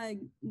help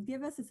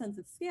give us a sense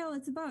of scale,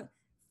 it's about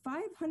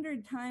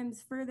 500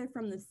 times further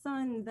from the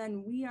sun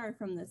than we are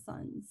from the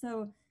sun.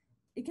 So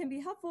it can be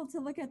helpful to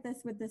look at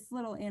this with this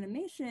little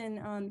animation.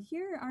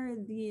 Here are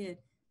the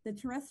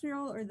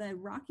terrestrial or the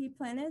rocky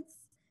planets.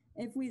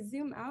 If we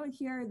zoom out,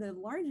 here are the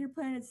larger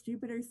planets,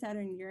 Jupiter,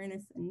 Saturn,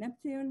 Uranus, and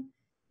Neptune.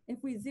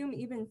 If we zoom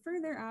even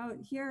further out,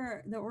 here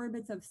are the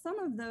orbits of some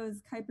of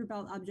those Kuiper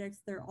Belt objects.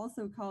 They're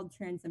also called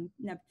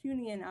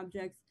trans-Neptunian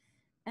objects.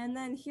 And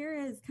then here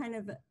is kind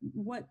of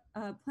what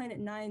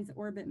Planet 9's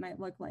orbit might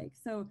look like.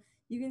 So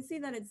you can see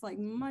that it's like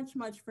much,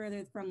 much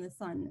further from the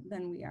sun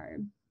than we are.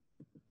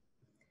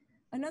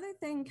 Another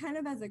thing, kind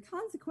of as a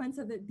consequence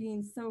of it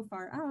being so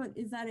far out,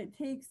 is that it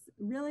takes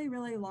really,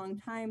 really long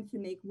time to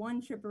make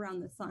one trip around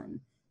the sun.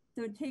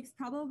 So it takes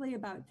probably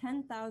about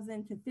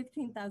 10,000 to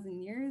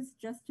 15,000 years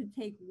just to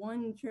take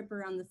one trip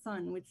around the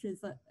sun, which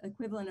is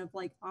equivalent of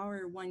like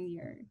our 1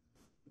 year.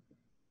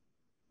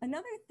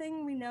 Another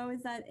thing we know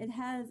is that it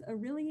has a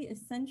really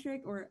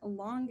eccentric or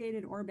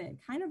elongated orbit,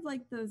 kind of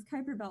like those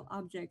Kuiper Belt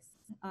objects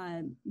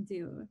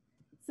do.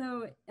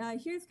 So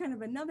here's kind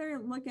of another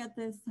look at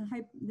this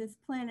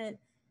planet,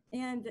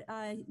 and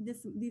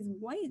these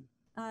white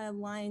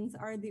lines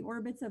are the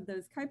orbits of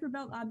those Kuiper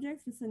belt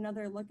objects, just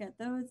another look at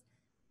those.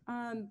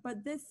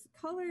 But this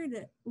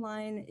colored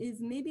line is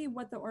maybe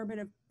what the orbit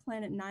of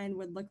planet 9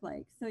 would look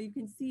like. So you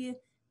can see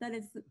that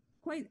it's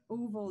quite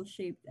oval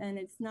shaped and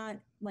it's not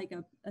like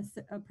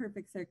a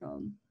perfect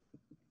circle.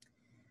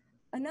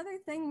 Another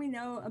thing we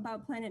know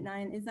about planet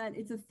 9 is that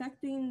it's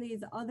affecting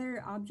these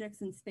other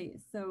objects in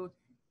space. So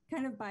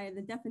kind of by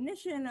the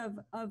definition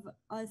of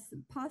us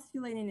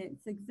postulating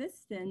its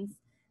existence,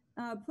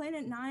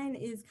 planet 9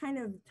 is kind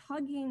of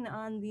tugging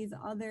on these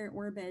other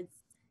orbits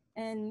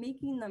and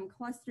making them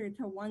cluster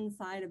to one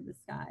side of the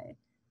sky.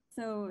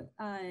 So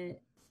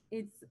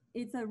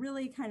it's a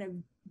really kind of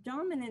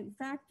dominant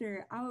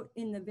factor out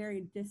in the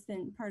very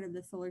distant part of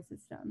the solar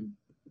system.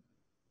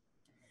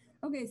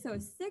 Okay, so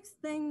sixth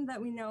thing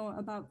that we know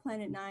about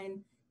planet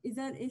 9 is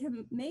that it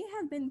may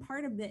have been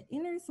part of the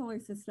inner solar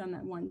system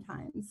at one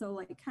time. So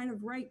like kind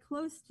of right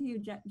close to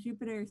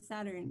Jupiter,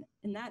 Saturn,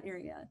 in that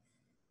area.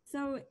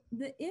 So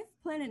if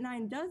planet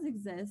 9 does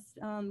exist,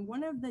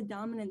 one of the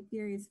dominant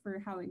theories for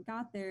how it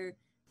got there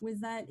was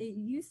that it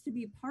used to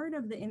be part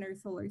of the inner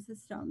solar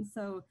system.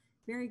 So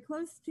very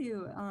close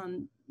to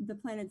the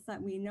planets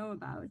that we know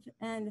about.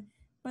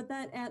 But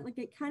that at like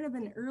a kind of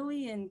an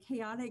early and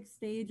chaotic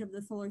stage of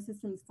the solar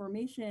system's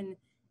formation,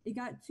 it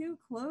got too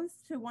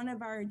close to one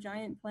of our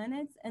giant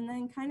planets and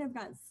then kind of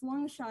got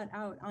slungshot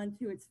out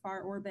onto its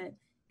far orbit,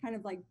 kind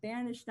of like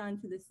banished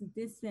onto this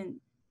distant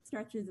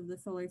stretches of the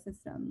solar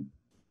system.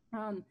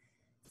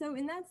 So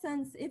in that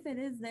sense, if it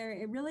is there,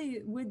 it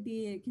really would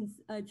be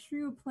a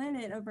true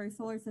planet of our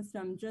solar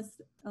system,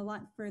 just a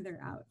lot further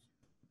out.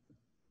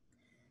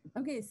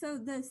 Okay, so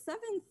the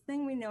seventh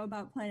thing we know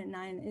about planet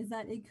 9 is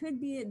that it could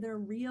be the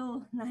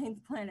real ninth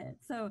planet.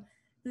 So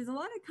there's a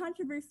lot of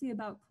controversy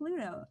about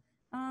Pluto,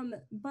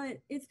 but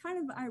it's kind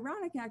of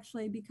ironic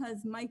actually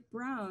because Mike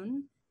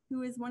Brown,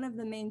 who is one of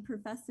the main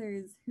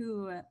professors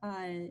who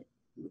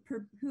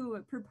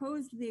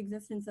proposed the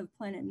existence of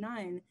planet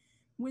 9,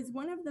 was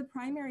one of the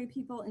primary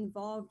people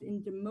involved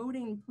in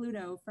demoting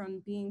Pluto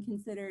from being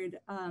considered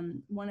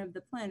one of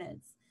the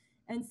planets.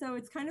 And so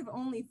it's kind of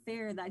only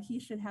fair that he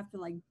should have to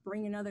like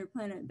bring another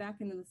planet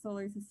back into the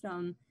solar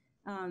system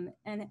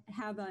and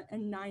have a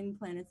 9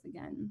 planets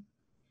again.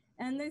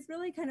 And there's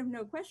really kind of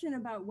no question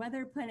about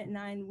whether planet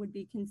 9 would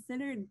be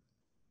considered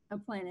a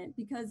planet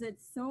because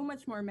it's so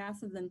much more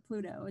massive than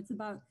Pluto. It's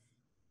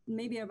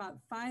maybe about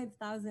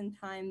 5,000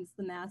 times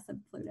the mass of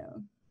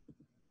Pluto.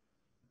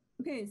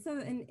 Okay, so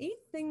an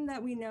eighth thing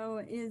that we know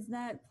is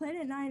that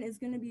planet 9 is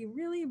going to be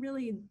really,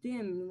 really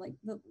dim, like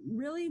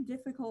really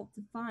difficult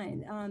to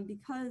find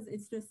because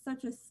it's just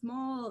such a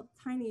small,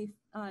 tiny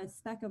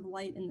speck of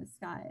light in the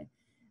sky.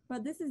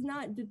 But this is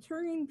not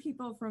deterring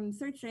people from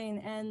searching,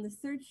 and the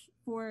search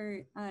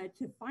for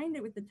to find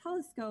it with the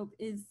telescope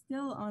is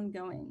still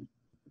ongoing.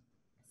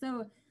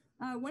 So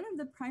one of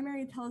the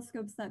primary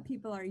telescopes that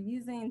people are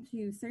using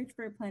to search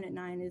for planet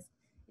 9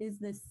 is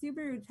the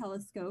Subaru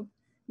telescope,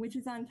 which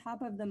is on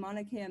top of the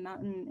Mauna Kea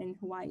mountain in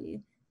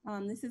Hawaii.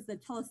 This is the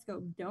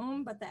telescope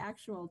dome, but the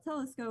actual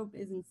telescope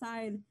is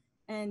inside.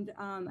 And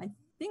I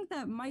think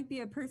that might be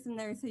a person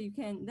there, so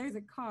there's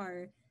a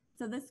car.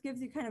 So this gives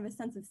you kind of a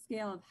sense of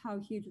scale of how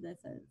huge this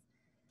is.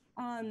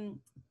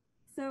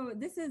 So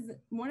this is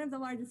one of the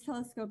largest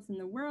telescopes in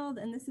the world,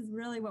 and this is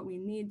really what we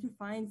need to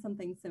find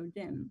something so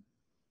dim.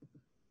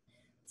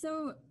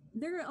 So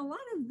there are a lot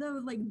of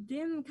those like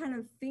dim kind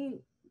of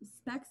faint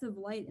specks of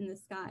light in the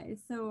sky.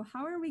 So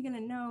how are we going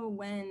to know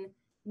when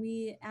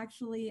we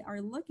actually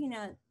are looking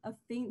at a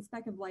faint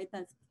speck of light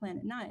that's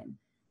planet 9?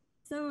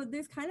 So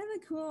there's kind of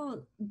a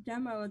cool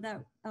demo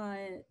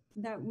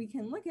that we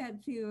can look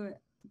at to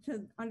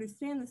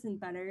understand this in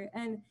better.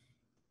 And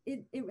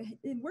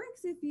it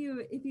works if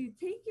you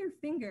take your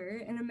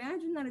finger and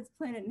imagine that it's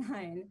planet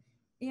 9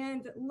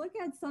 and look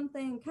at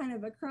something kind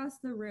of across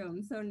the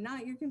room. So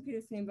not your computer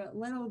screen, but a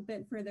little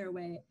bit further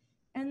away.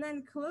 And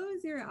then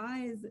close your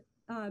eyes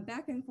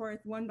back and forth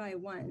one by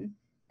one,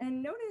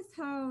 and notice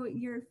how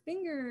your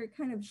finger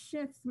kind of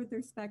shifts with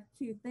respect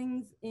to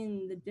things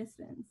in the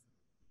distance.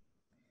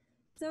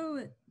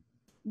 So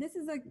this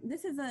is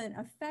an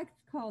effect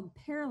called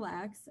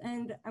parallax,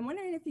 and I'm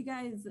wondering if you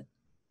guys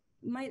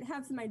might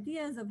have some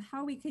ideas of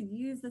how we could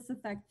use this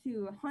effect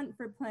to hunt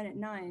for planet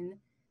 9,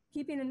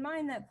 keeping in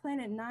mind that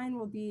planet 9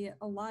 will be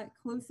a lot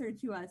closer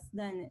to us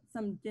than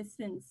some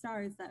distant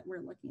stars that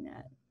we're looking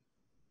at.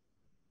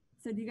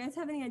 So do you guys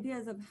have any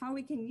ideas of how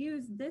we can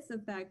use this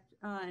effect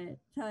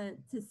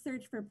to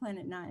search for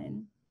planet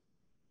 9?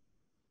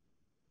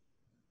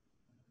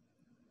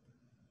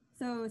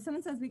 So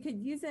someone says we could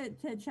use it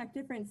to check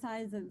different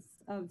sizes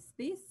of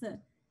space.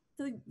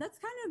 So that's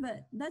kind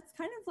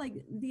of like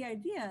the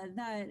idea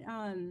that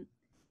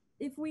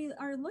if we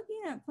are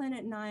looking at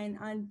planet 9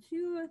 on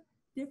 2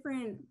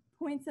 different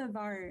points of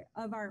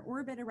our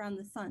orbit around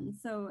the sun,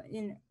 so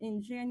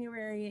in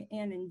January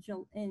and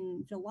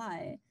in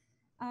July.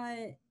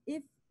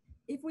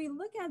 If we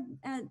look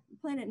at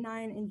planet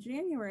 9 in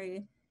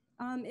January,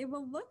 it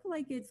will look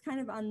like it's kind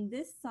of on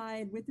this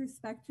side with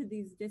respect to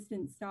these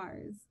distant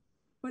stars.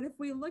 But if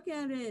we look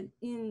at it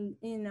in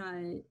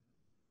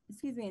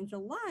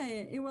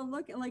July, it will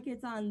look like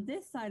it's on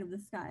this side of the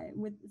sky,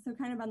 so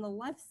kind of on the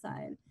left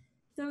side.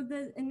 So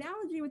the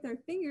analogy with our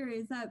finger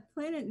is that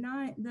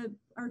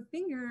our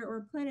finger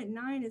or planet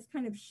 9 is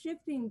kind of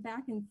shifting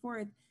back and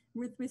forth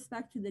with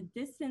respect to the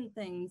distant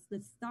things,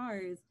 the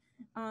stars,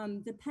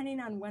 depending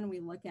on when we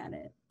look at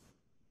it.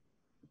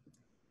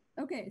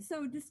 Okay,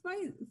 so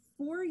despite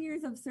 4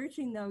 years of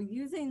searching, though,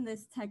 using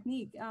this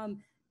technique,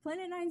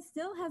 Planet 9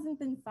 still hasn't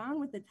been found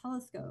with the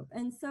telescope.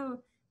 And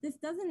so this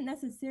doesn't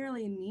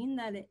necessarily mean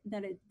that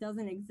it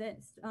doesn't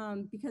exist,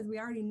 because we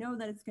already know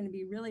that it's going to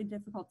be really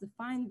difficult to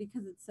find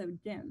because it's so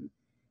dim.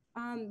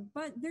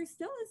 But there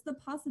still is the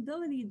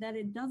possibility that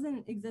it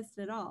doesn't exist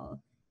at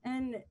all.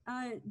 And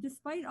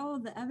despite all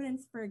of the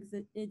evidence for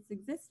its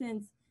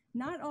existence,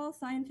 not all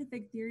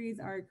scientific theories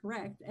are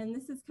correct. And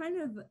this is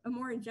kind of a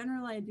more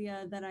general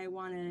idea that I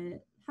want to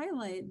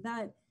highlight,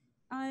 that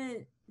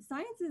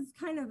science is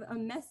kind of a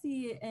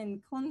messy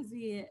and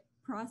clumsy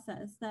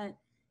process, that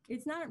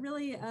it's not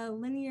really a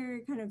linear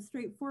kind of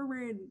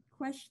straightforward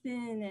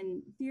question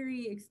and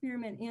theory,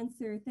 experiment,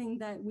 answer thing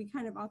that we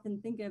kind of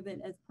often think of it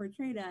as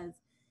portrayed as,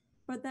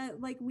 but that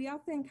like we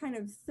often kind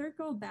of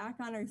circle back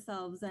on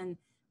ourselves and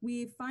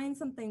we find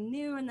something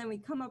new and then we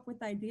come up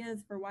with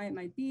ideas for why it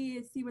might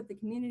be, see what the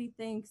community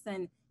thinks,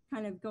 and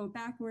kind of go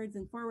backwards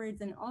and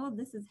forwards. And all of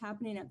this is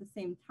happening at the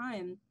same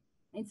time.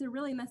 It's a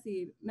really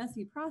messy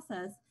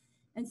process.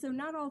 And so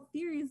not all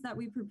theories that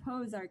we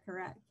propose are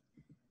correct.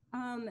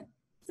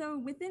 So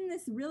within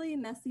this really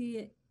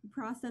messy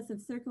process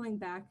of circling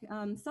back,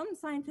 some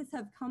scientists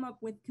have come up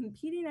with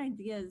competing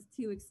ideas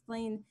to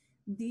explain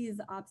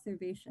these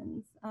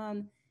observations.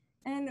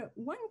 And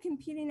one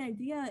competing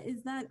idea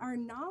is that our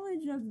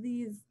knowledge of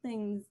these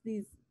things,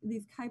 these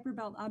Kuiper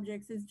belt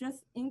objects, is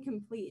just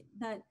incomplete.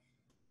 That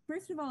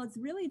first of all, it's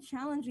really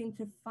challenging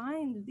to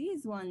find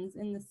these ones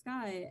in the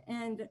sky,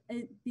 and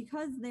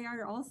because they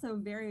are also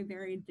very,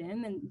 very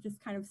dim and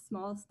just kind of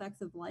small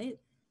specks of light.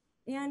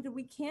 And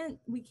we can't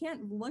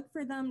look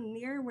for them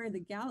near where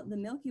the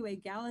Milky Way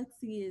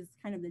galaxy is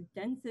kind of the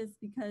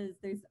densest, because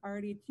there's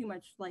already too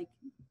much like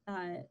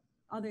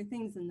other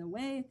things in the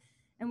way.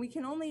 And we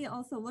can only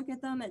also look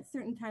at them at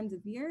certain times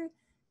of year.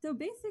 So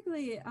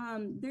basically,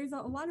 there's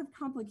a lot of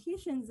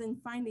complications in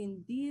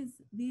finding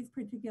these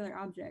particular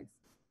objects.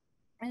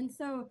 And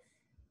so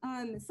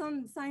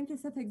some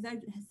scientists have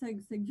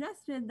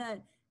suggested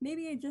that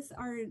maybe just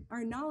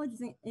our knowledge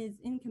is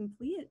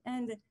incomplete,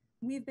 and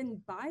we've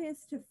been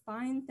biased to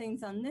find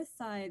things on this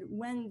side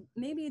when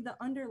maybe the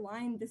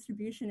underlying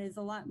distribution is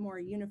a lot more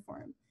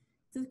uniform.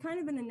 So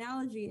kind of an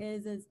analogy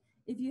is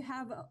if you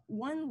have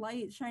one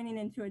light shining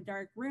into a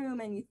dark room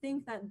and you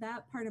think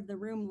that part of the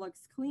room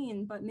looks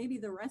clean, but maybe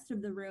the rest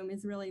of the room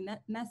is really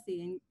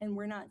messy and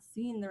we're not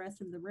seeing the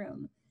rest of the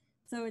room.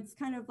 So it's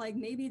kind of like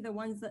maybe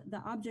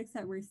the objects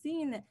that we're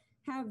seeing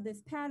have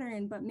this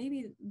pattern, but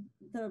maybe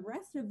the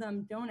rest of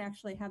them don't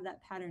actually have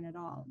that pattern at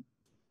all.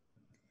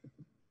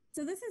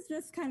 So this is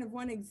just kind of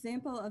one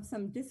example of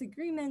some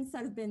disagreements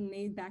that have been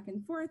made back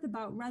and forth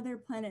about whether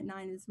Planet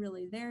 9 is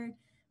really there.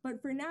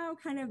 But for now,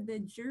 kind of the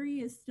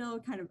jury is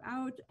still kind of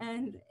out.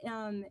 And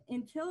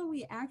until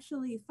we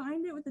actually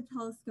find it with a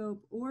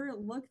telescope or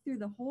look through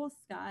the whole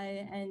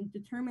sky and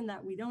determine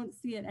that we don't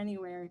see it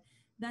anywhere,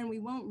 then we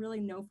won't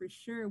really know for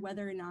sure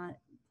whether or not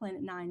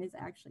Planet 9 is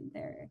actually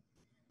there.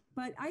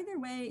 But either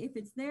way, if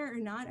it's there or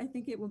not, I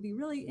think it will be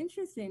really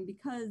interesting,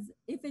 because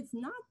if it's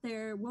not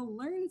there, we'll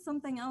learn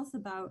something else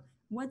about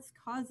what's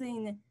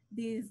causing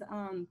these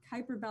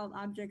Kuiper belt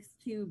objects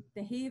to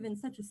behave in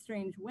such a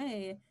strange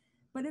way.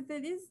 But if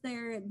it is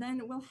there,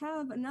 then we'll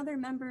have another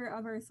member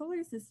of our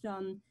solar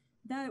system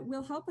that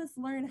will help us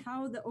learn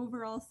how the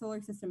overall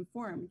solar system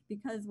formed,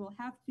 because we'll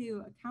have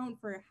to account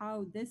for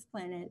how this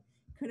planet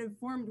could have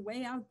formed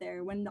way out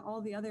there when all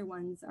the other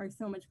ones are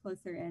so much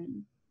closer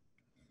in.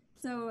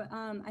 So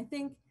I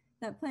think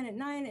that Planet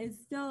 9 is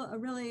still a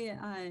really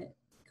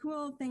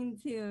cool thing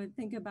to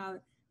think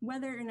about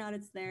whether or not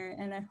it's there.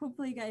 And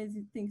hopefully you guys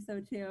think so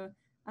too.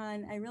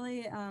 And I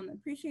really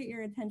appreciate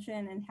your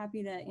attention and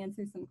happy to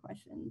answer some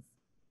questions.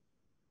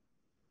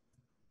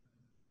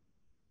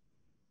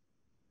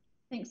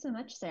 Thanks so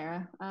much,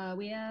 Sarah.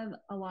 We have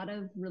a lot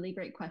of really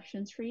great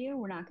questions for you.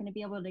 We're not going to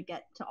be able to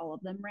get to all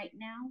of them right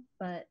now,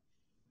 but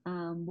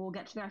we'll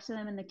get to the rest of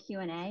them in the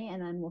Q&A, and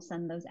then we'll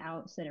send those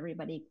out so that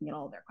everybody can get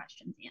all of their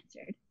questions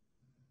answered.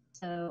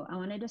 So I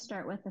wanted to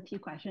start with a few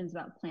questions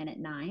about Planet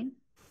 9.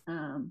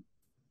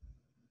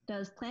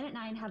 Does Planet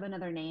 9 have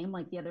another name,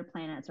 like the other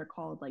planets are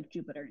called, like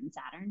Jupiter and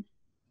Saturn?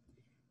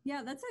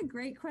 Yeah, that's a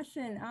great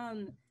question.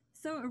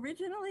 So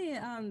originally,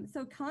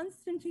 so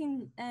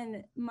Konstantin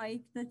and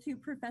Mike, the two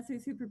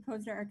professors who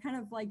proposed it, are kind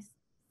of like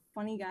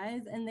funny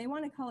guys, and they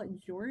want to call it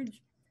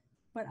George,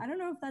 but I don't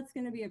know if that's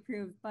going to be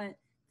approved. But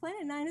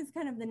Planet 9 is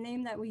kind of the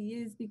name that we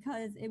use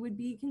because it would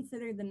be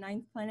considered the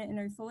 9th planet in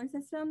our solar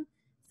system.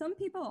 Some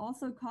people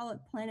also call it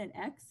Planet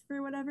X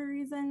for whatever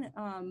reason,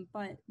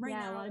 but right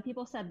now— a lot of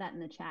people said that in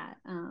the chat.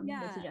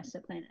 They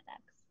suggested Planet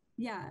X.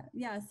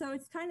 Yeah. So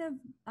it's kind of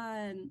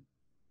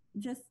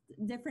just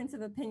difference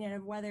of opinion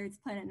of whether it's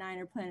Planet 9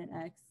 or Planet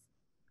X.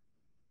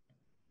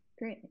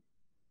 Great.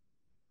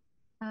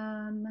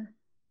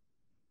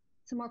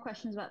 Some more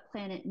questions about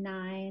Planet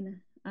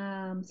 9.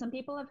 Some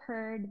people have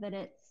heard that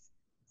it's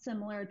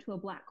similar to a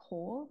black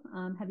hole.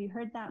 Have you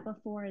heard that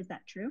before? Is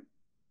that true?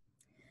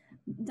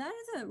 That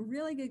is a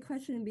really good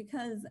question,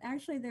 because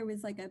actually there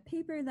was like a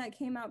paper that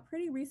came out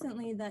pretty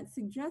recently that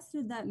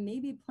suggested that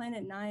maybe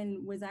Planet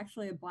 9 was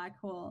actually a black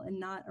hole and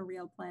not a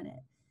real planet.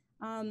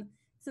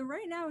 So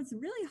right now it's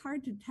really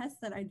hard to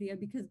test that idea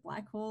because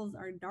black holes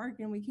are dark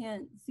and we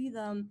can't see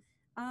them.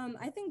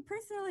 I think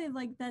personally,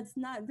 like, that's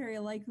not very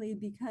likely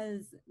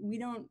because we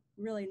don't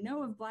really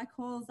know of black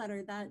holes that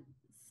are that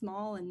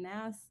small in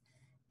mass.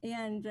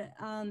 And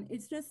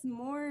it's just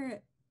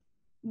more,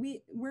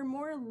 we're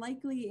more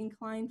likely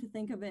inclined to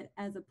think of it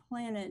as a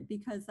planet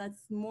because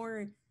that's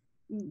more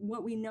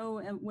what we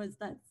know was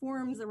that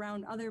forms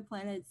around other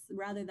planets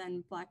rather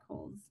than black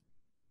holes.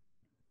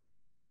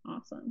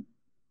 Awesome.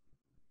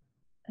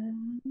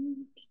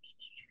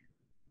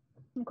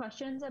 Some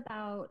questions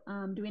about,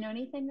 do we know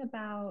anything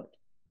about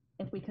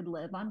if we could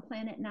live on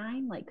Planet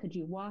 9? Like, could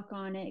you walk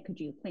on it? Could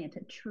you plant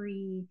a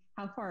tree?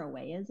 How far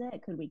away is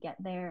it? Could we get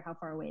there? How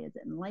far away is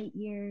it in light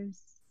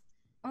years?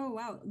 Oh,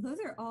 wow. Those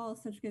are all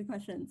such good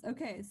questions.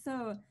 Okay,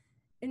 so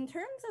in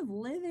terms of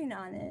living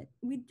on it,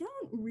 we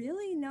don't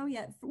really know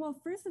yet. Well,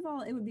 first of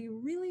all, it would be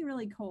really,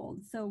 really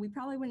cold. So we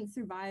probably wouldn't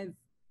survive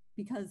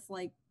because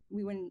like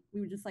we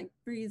would just like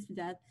freeze to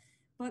death.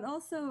 But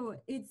also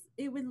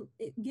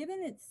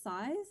given its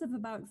size of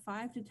about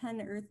 5 to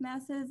 10 Earth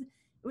masses, it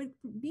would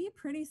be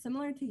pretty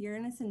similar to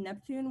Uranus and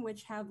Neptune,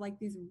 which have like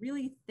these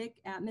really thick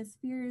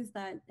atmospheres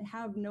that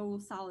have no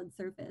solid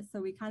surface.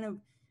 So we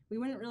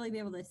wouldn't really be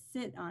able to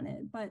sit on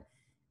it. But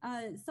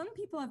some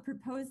people have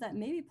proposed that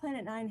maybe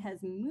Planet 9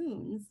 has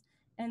moons,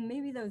 and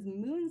maybe those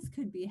moons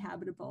could be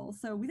habitable.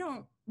 So we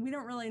don't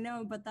really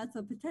know, but that's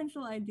a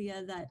potential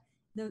idea that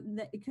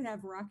it could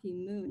have rocky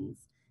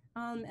moons.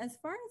 As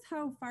far as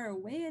how far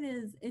away it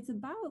is, it's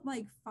about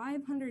like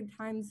 500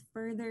 times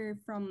further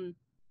from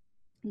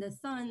the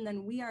sun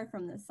than we are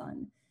from the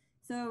sun.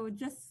 So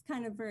just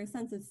kind of for a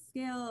sense of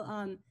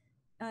scale,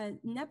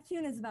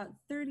 Neptune is about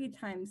 30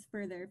 times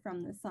further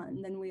from the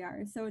sun than we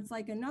are. So it's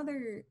like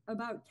another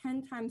about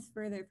 10 times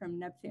further from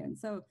Neptune.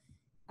 So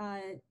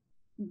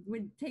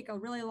would take a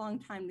really long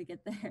time to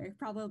get there,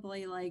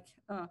 probably like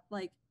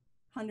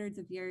hundreds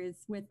of years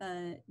with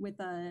a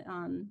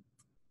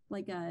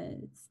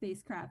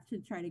spacecraft to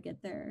try to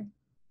get there.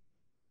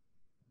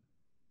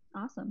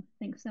 Awesome.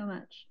 Thanks so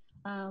much.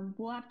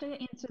 We'll have to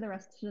answer the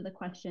rest of the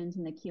questions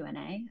in the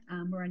Q&A.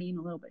 We're running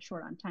a little bit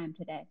short on time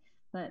today,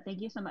 but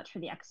thank you so much for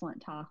the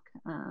excellent talk.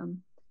 I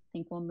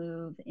think we'll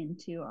move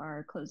into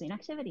our closing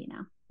activity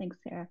now. Thanks,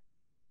 Sarah.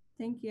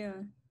 Thank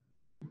you.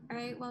 All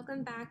right,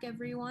 welcome back,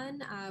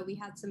 everyone. We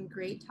had some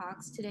great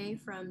talks today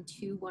from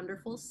two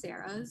wonderful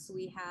Sarahs.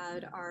 We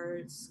had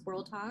our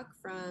squirrel talk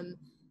from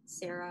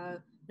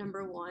Sarah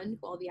 #1,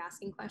 who I'll be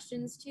asking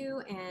questions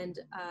to, and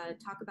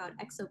talk about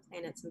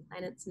exoplanets and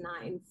Planets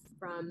 9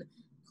 from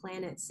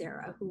Planet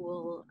Sarah, who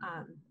will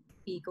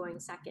be going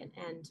second,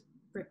 and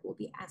Rick will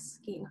be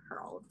asking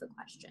her all of the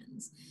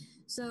questions.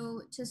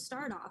 So to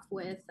start off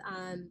with,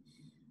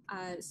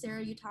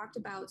 Sarah, you talked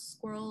about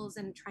squirrels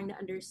and trying to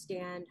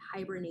understand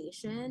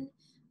hibernation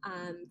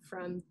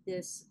from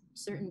this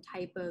certain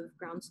type of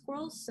ground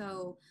squirrel.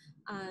 So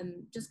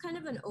just kind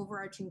of an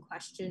overarching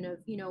question of,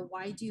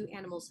 why do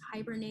animals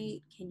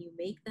hibernate? Can you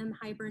make them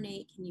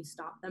hibernate? Can you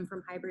stop them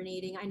from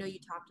hibernating? I know you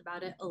talked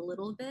about it a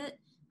little bit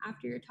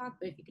after your talk,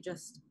 but if you could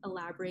just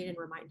elaborate and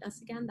remind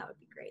us again, that would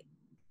be great.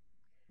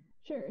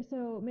 Sure.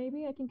 So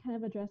maybe I can kind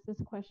of address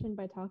this question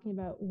by talking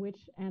about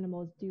which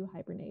animals do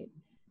hibernate.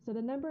 So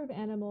the number of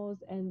animals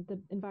and the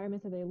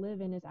environments that they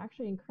live in is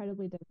actually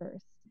incredibly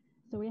diverse.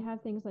 So we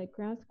have things like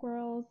ground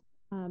squirrels,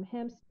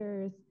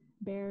 hamsters,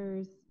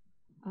 bears,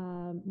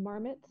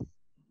 marmots.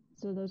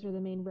 So those are the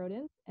main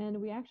rodents.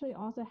 And we actually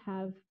also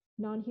have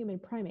non-human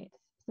primates.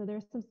 So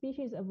there's some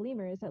species of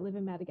lemurs that live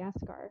in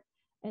Madagascar,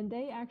 and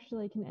they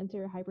actually can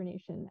enter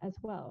hibernation as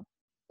well.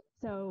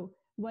 So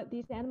what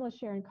these animals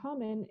share in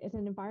common is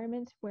an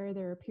environment where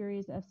there are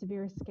periods of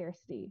severe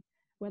scarcity,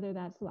 whether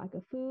that's lack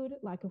of food,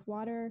 lack of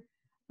water,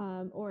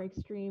 or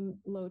extreme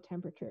low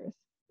temperatures.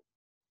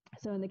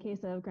 So in the case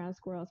of ground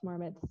squirrels,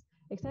 marmots,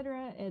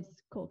 etc., it's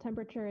cold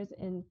temperatures.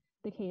 In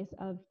the case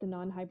of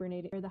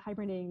the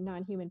hibernating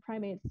non-human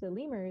primates, the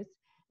lemurs,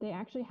 they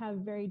actually have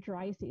very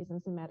dry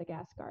seasons in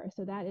Madagascar.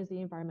 So that is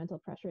the environmental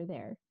pressure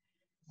there.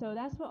 So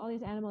that's what all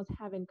these animals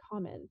have in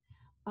common.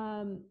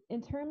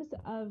 In terms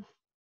of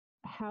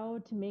how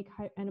to make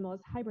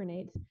animals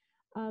hibernate,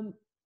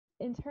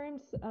 in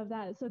terms of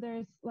that, so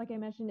there's, like I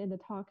mentioned in the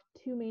talk,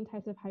 two main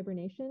types of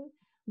hibernation.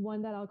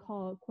 One that I'll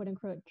call quote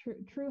unquote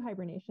true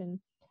hibernation.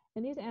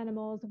 And these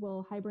animals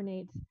will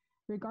hibernate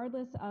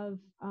regardless of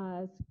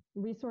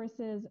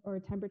resources or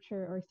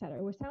temperature or et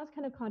cetera, which sounds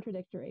kind of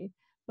contradictory.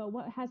 But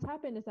what has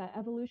happened is that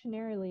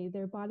evolutionarily,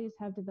 their bodies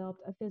have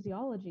developed a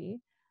physiology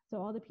So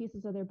all the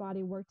pieces of their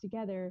body work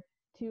together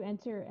to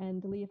enter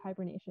and leave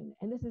hibernation.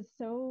 And this is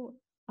so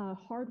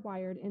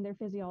hardwired in their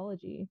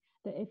physiology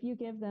that if you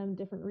give them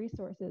different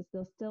resources,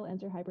 they'll still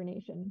enter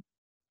hibernation.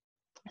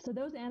 So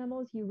those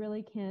animals, you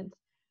really can't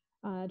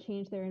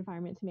change their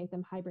environment to make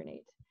them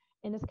hibernate.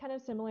 And it's kind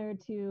of similar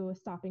to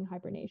stopping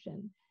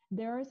hibernation.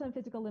 There are some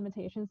physical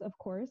limitations, of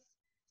course.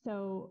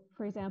 So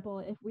for example,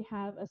 if we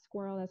have a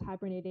squirrel that's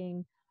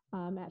hibernating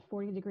at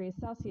 40 degrees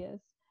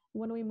Celsius,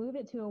 when we move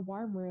it to a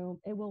warm room,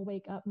 it will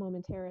wake up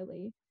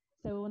momentarily.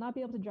 So it will not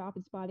be able to drop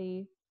its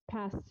body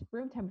past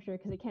room temperature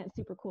because it can't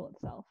supercool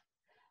itself.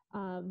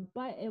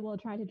 But it will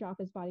try to drop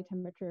its body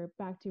temperature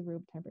back to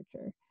room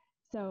temperature.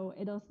 So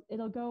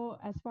it'll go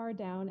as far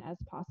down as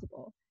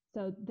possible.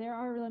 So there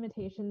are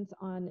limitations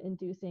on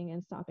inducing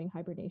and stopping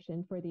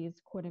hibernation for these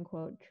quote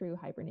unquote true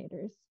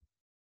hibernators.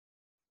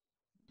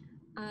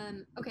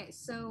 Okay,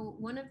 so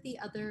one of the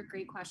other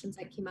great questions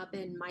that came up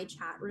in my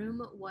chat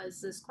room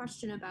was this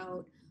question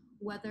about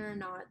whether or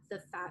not the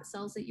fat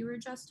cells that you were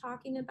just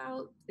talking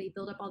about, they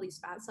build up all these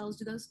fat cells.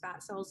 Do those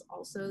fat cells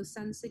also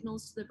send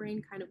signals to the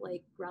brain, kind of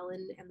like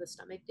ghrelin and the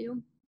stomach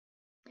do?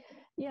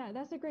 Yeah,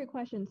 that's a great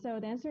question. So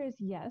the answer is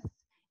yes.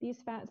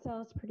 These fat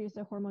cells produce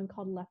a hormone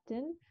called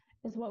leptin.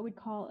 Is what we'd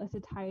call a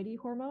satiety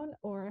hormone,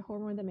 or a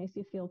hormone that makes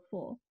you feel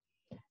full.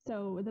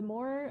 So the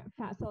more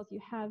fat cells you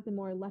have, the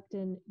more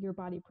leptin your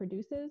body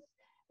produces,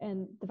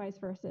 and the vice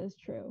versa is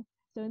true.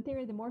 So in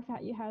theory, the more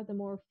fat you have, the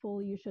more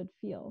full you should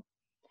feel.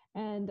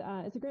 And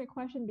it's a great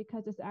question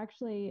because it's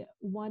actually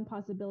one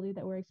possibility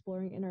that we're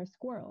exploring in our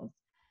squirrels.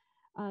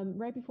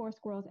 Right before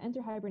squirrels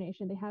enter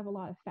hibernation, they have a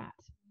lot of fat.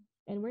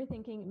 And we're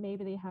thinking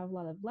maybe they have a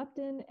lot of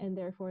leptin and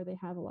therefore they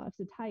have a lot of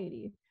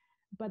satiety.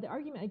 But the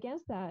argument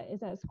against that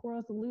is that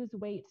squirrels lose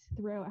weight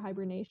throughout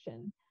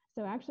hibernation.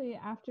 So actually,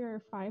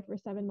 after 5 or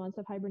 7 months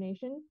of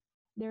hibernation,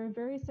 they're a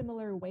very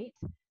similar weight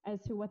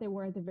as to what they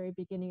were at the very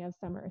beginning of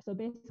summer. So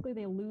basically,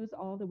 they lose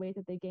all the weight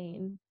that they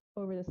gain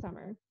over the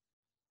summer.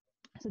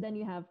 So then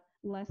you have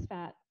less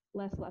fat,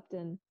 less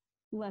leptin,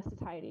 less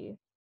satiety,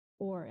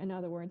 or in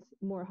other words,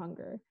 more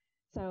hunger.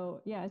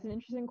 So yeah, it's an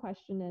interesting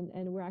question,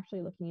 and we're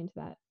actually looking into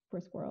that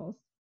for squirrels.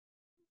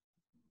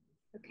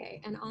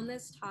 Okay, and on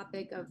this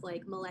topic of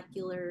like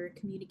molecular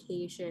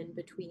communication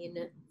between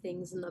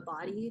things in the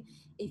body,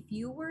 if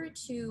you were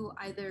to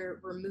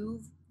either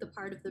remove the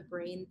part of the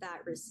brain that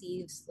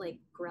receives like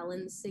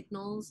ghrelin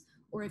signals,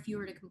 or if you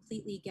were to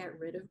completely get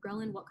rid of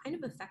ghrelin, what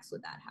kind of effects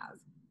would that have?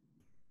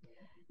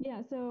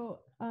 Yeah, so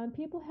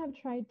people have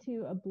tried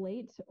to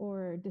ablate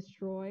or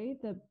destroy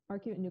the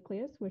arcuate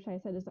nucleus, which I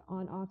said is the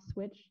on-off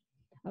switch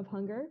of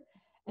hunger.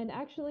 And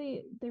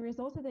actually, the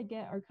results that they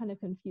get are kind of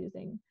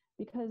confusing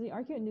because the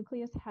arcuate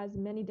nucleus has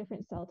many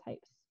different cell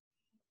types.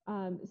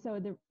 So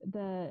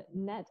the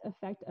net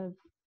effect of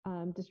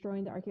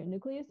destroying the arcuate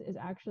nucleus is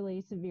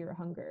actually severe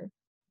hunger.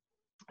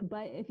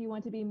 But if you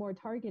want to be more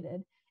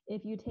targeted,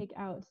 if you take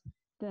out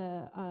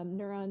the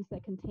neurons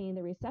that contain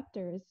the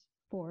receptors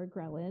for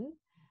ghrelin,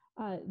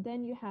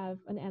 then you have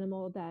an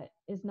animal that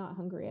is not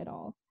hungry at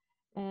all.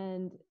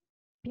 And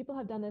people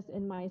have done this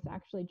in mice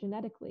actually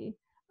genetically.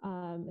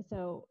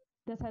 So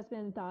this has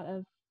been thought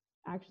of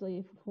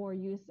actually for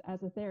use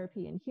as a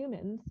therapy in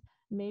humans.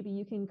 Maybe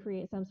you can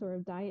create some sort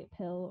of diet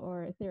pill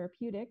or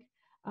therapeutic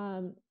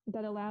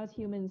that allows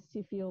humans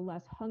to feel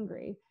less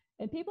hungry.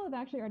 And people have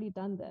actually already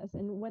done this.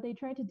 And what they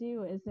try to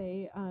do is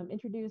they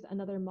introduce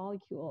another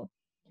molecule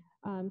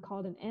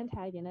called an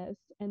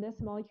antagonist. And this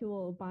molecule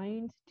will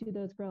bind to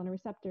those ghrelin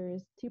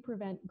receptors to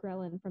prevent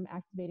ghrelin from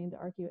activating the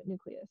arcuate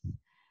nucleus.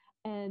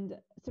 And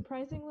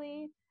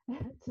surprisingly,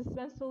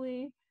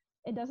 suspensefully,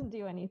 it doesn't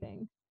do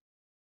anything.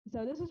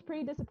 So this is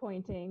pretty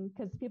disappointing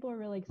because people are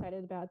really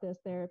excited about this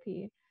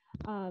therapy.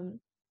 And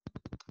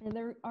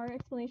our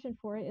explanation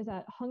for it is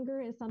that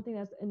hunger is something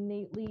that's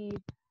innately,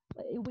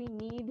 we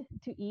need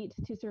to eat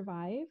to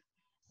survive.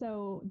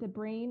 So the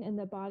brain and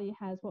the body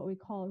has what we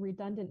call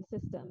redundant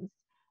systems,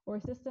 or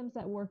systems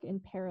that work in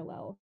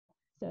parallel.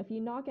 So if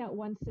you knock out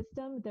one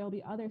system, there'll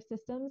be other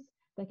systems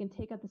that can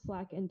take up the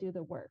slack and do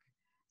the work.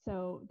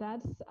 So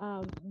that's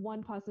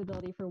one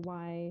possibility for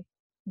why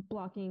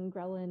blocking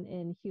ghrelin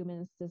in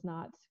humans does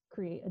not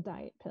create a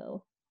diet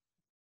pill.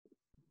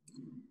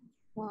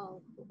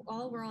 Well,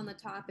 while we're on the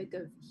topic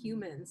of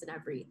humans and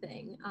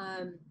everything,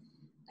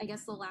 I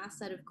guess the last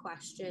set of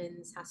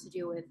questions has to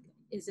do with,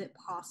 is it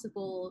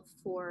possible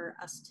for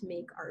us to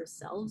make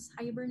ourselves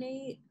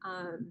hibernate?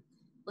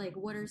 Like,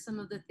 what are some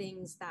of the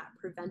things that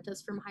prevent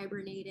us from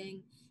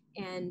hibernating?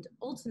 And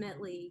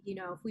ultimately, you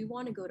know, if we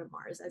want to go to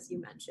Mars, as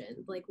you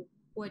mentioned, like,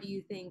 what do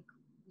you think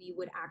we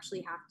would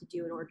actually have to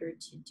do in order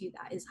to do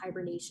that? Is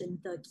hibernation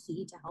the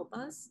key to help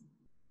us?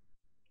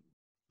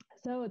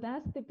 So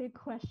that's the big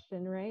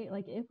question, right?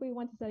 Like, if we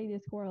want to study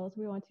these squirrels,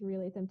 we want to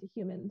relate them to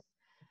humans.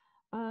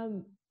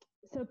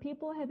 So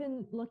people have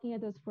been looking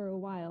at this for a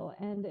while,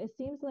 and it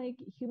seems like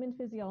human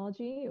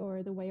physiology,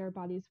 or the way our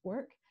bodies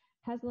work,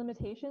 has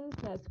limitations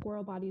that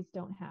squirrel bodies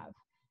don't have.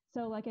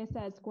 So like I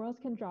said, squirrels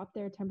can drop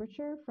their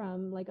temperature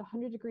from like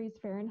 100 degrees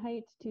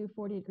Fahrenheit to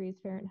 40 degrees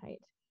Fahrenheit.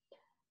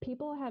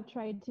 people have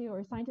tried to,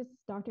 or scientists,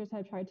 doctors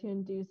have tried to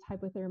induce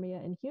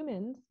hypothermia in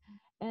humans.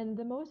 And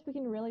the most we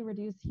can really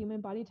reduce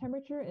human body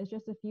temperature is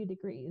just a few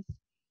degrees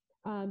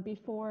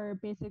before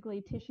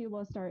basically tissue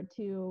will start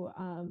to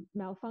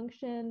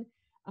malfunction.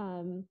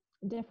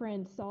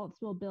 Different salts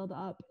will build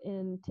up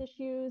in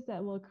tissues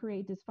that will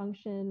create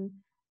dysfunction.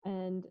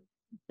 And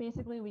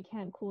basically, we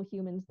can't cool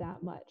humans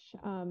that much.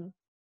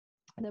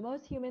 The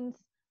most humans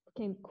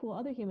can cool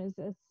other humans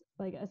is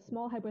like a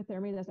small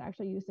hypothermia that's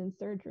actually used in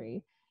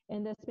surgery.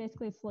 And this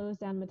basically slows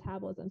down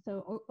metabolism.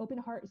 So open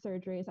heart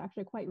surgery is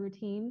actually quite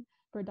routine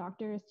for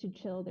doctors to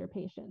chill their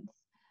patients.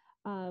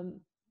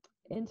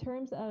 In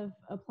terms of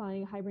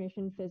applying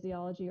hibernation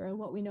physiology or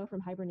what we know from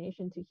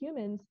hibernation to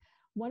humans,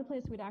 one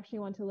place we'd actually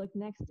want to look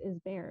next is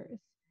bears,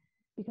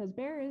 because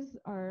bears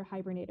are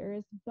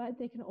hibernators, but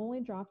they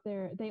only drop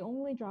their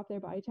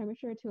body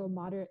temperature to a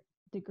moderate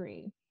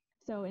degree.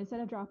 So instead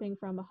of dropping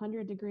from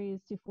 100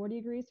 degrees to 40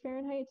 degrees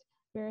Fahrenheit,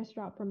 bears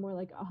drop from more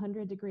like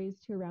 100 degrees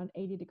to around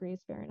 80 degrees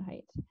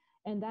Fahrenheit.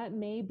 And that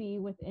may be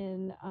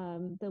within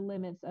the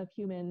limits of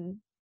human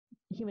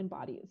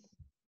bodies.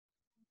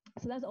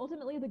 So that's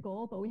ultimately the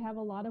goal, but we have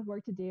a lot of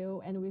work to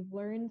do. And we've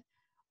learned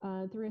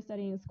through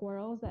studying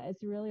squirrels that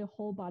it's really a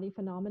whole body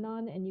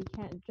phenomenon, and you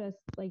can't just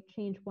like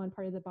change one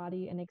part of the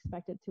body and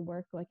expect it to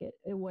work like it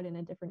would in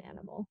a different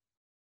animal.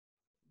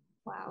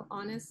 Wow,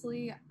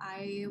 honestly,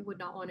 I would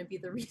not want to be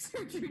the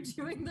researcher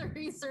doing the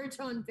research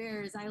on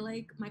bears. I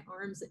like my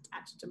arms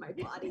attached to my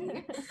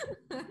body.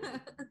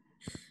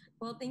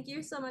 Well, thank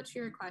you so much for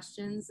your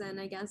questions.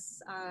 And I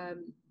guess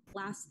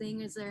last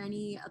thing, is there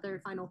any other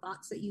final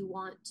thoughts that you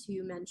want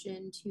to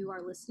mention to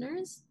our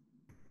listeners?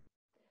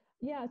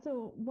 Yeah,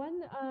 so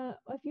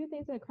a few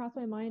things that crossed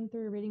my mind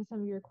through reading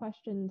some of your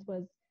questions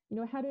was,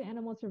 how do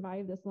animals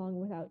survive this long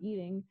without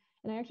eating?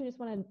 And I actually just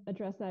want to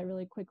address that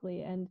really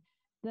quickly. And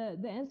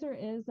the answer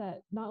is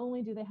that not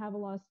only do they have a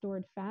lot of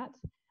stored fat,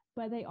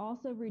 but they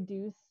also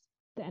reduce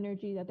the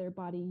energy that their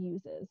body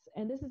uses.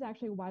 And this is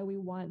actually why we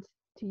want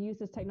to use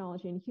this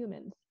technology in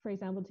humans, for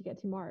example, to get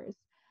to Mars.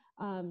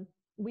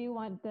 We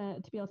want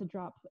to be able to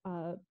drop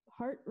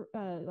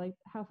like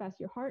how fast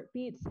your heart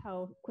beats,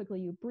 how quickly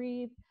you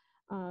breathe,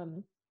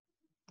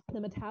 the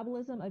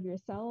metabolism of your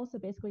cells. So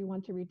basically, you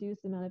want to reduce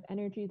the amount of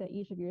energy that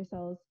each of your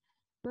cells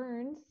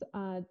burns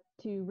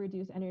to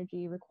reduce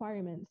energy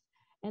requirements.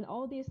 And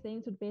all these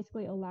things would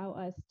basically allow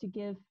us to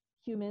give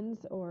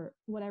humans or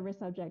whatever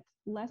subject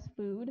less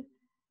food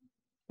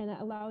and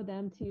allow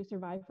them to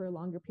survive for a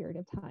longer period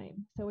of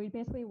time. So we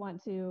basically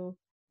want to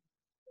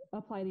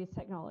apply these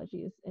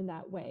technologies in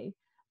that way.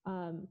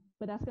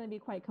 But that's going to be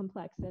quite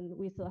complex, and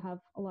we still have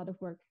a lot of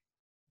work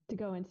to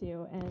go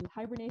into. And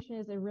hibernation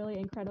is a really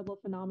incredible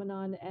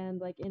phenomenon. And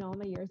like in all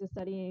my years of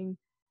studying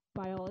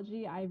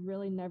biology, I've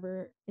really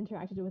never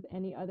interacted with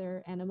any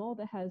other animal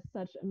that has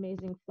such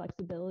amazing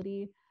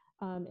flexibility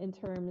in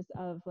terms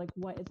of like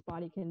what its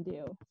body can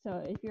do.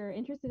 So if you're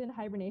interested in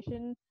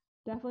hibernation,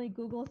 definitely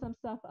Google some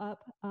stuff up.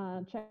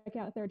 Check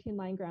out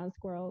 13-line ground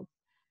squirrels.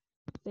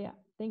 So yeah,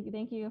 thank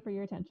you for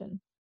your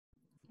attention.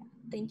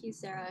 Thank you,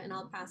 Sarah, and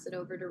I'll pass it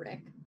over to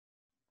Rick.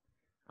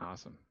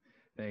 Awesome.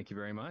 Thank you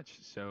very much.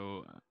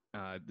 So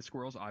the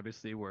squirrels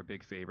obviously were a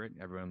big favorite.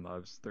 Everyone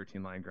loves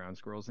 13-line ground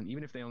squirrels. And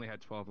even if they only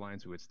had 12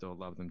 lines, we would still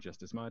love them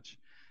just as much.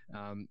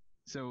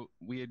 So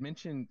we had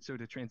mentioned, so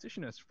to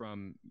transition us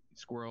from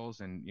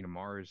squirrels and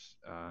Mars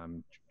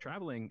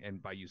traveling,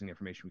 and by using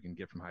information we can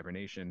get from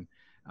hibernation,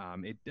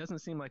 it doesn't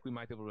seem like we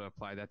might be able to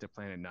apply that to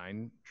Planet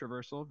 9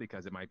 traversal,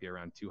 because it might be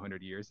around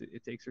 200 years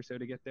it takes or so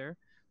to get there.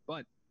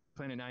 But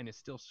Planet 9 is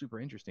still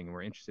super interesting, and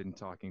we're interested in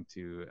talking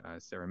to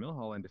Sarah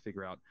Millholland to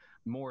figure out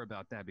more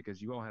about that, because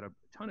you all had a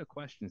ton of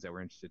questions that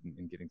we're interested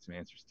in getting some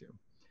answers to.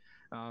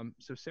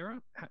 So Sarah,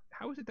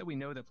 how is it that we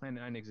know that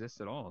Planet 9 exists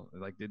at all?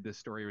 Like, did this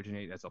story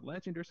originate as a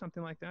legend or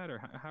something like that?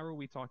 Or how are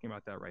we talking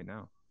about that right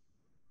now?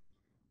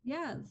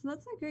 Yeah, so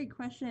that's a great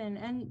question.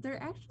 And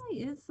there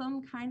actually is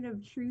some kind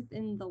of truth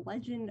in the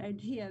legend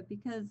idea,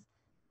 because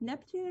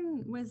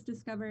Neptune was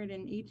discovered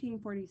in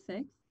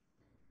 1846.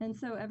 And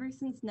so ever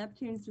since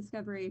Neptune's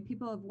discovery,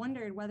 people have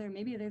wondered whether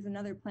maybe there's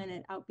another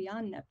planet out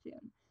beyond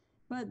Neptune.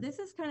 But this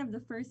is kind of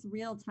the first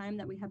real time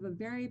that we have a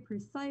very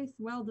precise,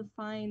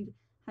 well-defined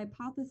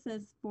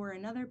hypothesis for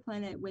another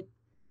planet with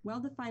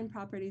well-defined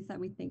properties that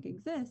we think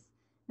exist.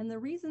 And the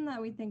reason that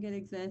we think it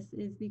exists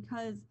is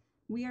because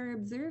we are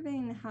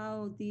observing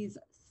how these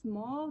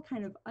small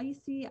kind of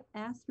icy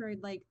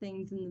asteroid-like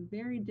things in the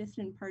very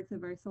distant parts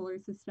of our solar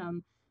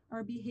system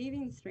are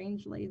behaving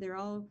strangely. They're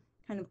all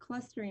kind of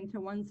clustering to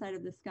one side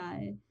of the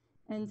sky.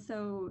 And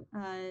so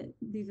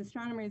these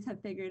astronomers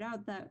have figured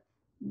out that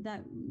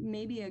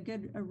maybe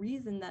a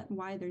reason that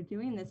why they're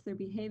doing this, they're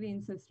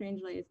behaving so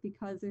strangely, is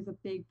because there's a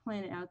big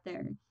planet out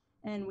there.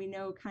 And we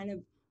know kind of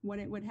what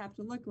it would have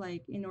to look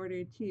like in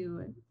order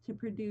to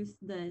produce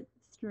the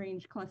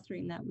strange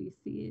clustering that we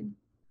see.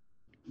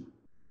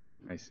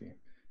 I see.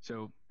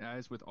 So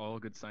as with all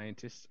good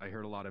scientists, I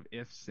heard a lot of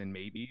ifs and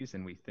maybes,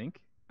 and we think.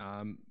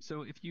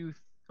 So if you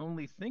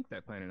only think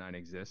that Planet 9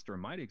 exists or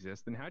might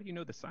exist, then how do you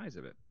know the size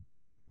of it?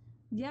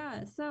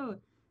 Yeah, so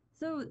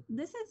So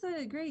this is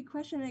a great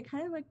question. It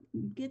kind of like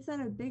gets at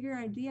a bigger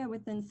idea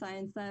within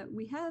science that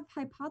we have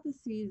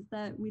hypotheses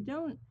that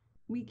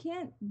we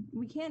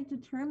can't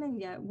determine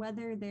yet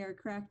whether they are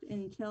correct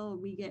until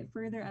we get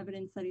further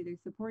evidence that either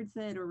supports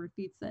it or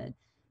refutes it.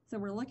 So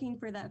we're looking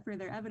for that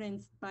further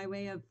evidence by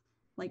way of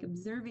like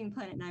observing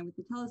Planet 9 with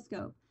the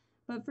telescope.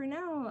 But for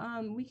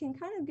now, we can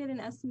kind of get an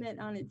estimate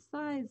on its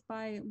size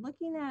by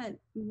looking at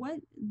what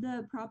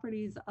the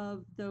properties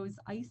of those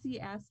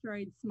icy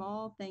asteroid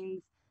small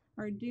things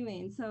are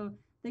doing. So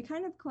they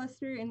kind of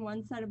cluster in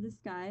one side of the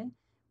sky,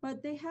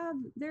 but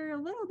they're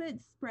a little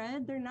bit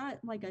spread. They're not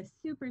like a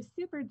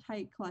super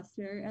tight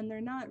cluster, and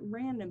they're not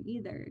random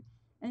either.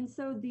 And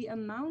so the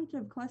amount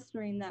of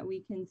clustering that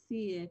we can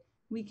see,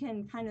 we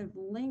can kind of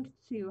link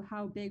to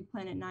how big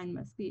Planet 9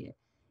 must be.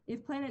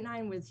 If Planet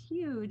 9 was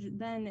huge,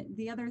 then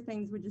the other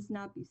things would just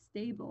not be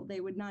stable. They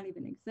would not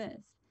even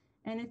exist.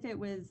 And if it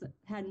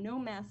had no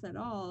mass at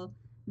all,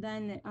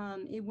 then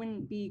it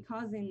wouldn't be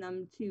causing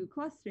them to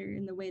cluster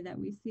in the way that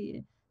we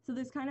see. So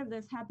there's kind of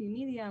this happy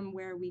medium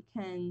where we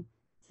can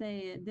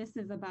say this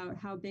is about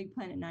how big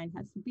Planet 9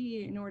 has to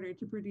be in order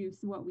to produce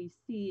what we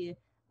see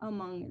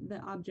among the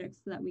objects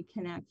that we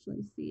can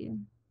actually see.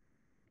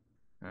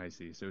 I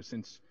see. So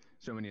since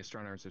so many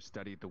astronomers have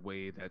studied the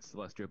way that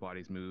celestial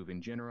bodies move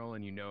in general,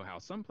 and you know how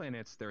some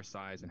planets, their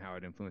size and how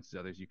it influences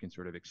others, you can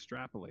sort of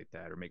extrapolate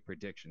that or make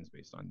predictions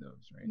based on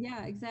those, right?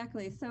 Yeah,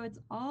 exactly. So it's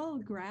all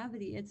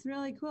gravity. It's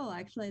really cool,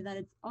 actually, that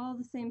it's all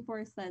the same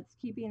force that's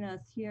keeping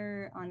us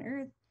here on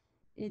Earth.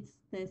 It's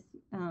this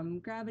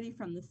gravity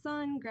from the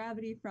sun,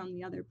 gravity from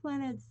the other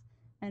planets,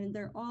 and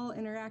they're all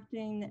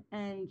interacting,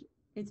 and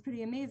it's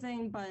pretty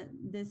amazing. But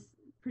this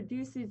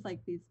produces like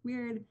these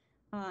weird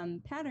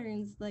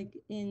patterns, like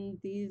in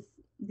these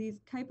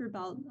Kuiper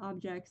belt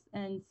objects.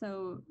 And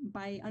so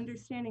by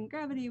understanding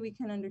gravity, we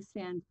can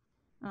understand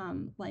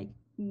like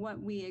what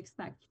we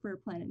expect for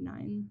Planet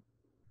 9.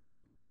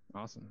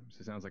 Awesome.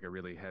 So it sounds like a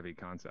really heavy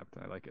concept.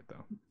 I like it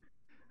though.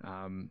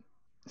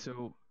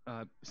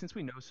 Since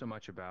we know so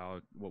much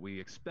about what we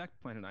expect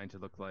Planet 9 to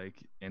look like,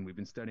 and we've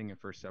been studying it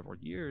for several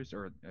years,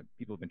 or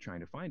people have been trying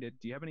to find it,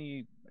 do you have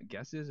any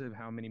guesses of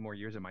how many more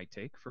years it might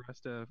take for us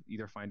to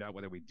either find out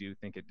whether we do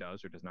think it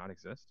does or does not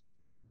exist?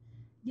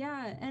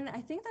 Yeah, and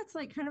I think that's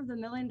like kind of the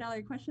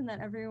million-dollar question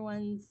that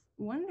everyone's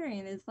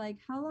wondering is like,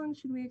 how long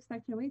should we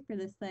expect to wait for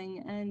this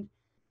thing? And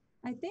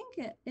I think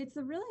it's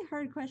a really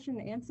hard question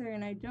to answer,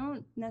 and I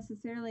don't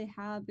necessarily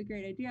have a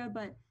great idea.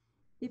 But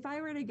if I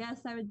were to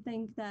guess, I would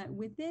think that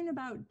within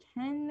about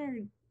 10 or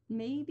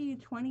maybe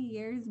 20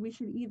 years, we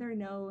should either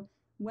know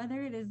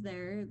whether it is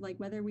there, like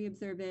whether we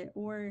observe it,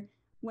 or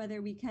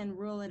whether we can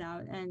rule it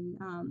out and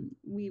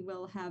we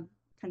will have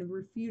kind of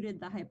refuted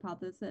the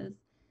hypothesis.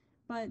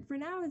 But for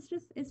now, it's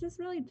just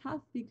really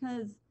tough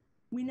because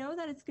we know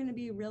that it's going to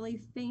be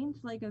really faint,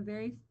 like a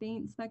very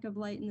faint speck of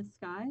light in the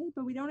sky,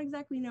 but we don't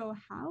exactly know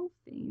how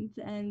faint.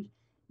 And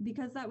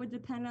because that would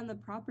depend on the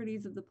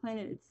properties of the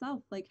planet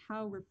itself, like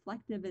how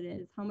reflective it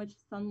is, how much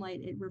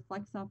sunlight it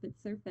reflects off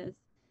its surface.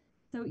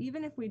 So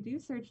even if we do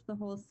search the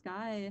whole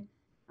sky,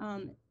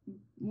 um,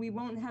 we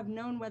won't have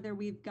known whether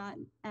we've got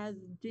as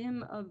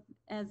dim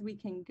as we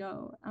can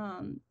go.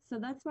 So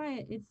that's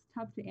why it's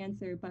tough to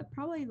answer, but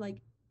probably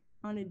like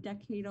on a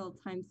decadal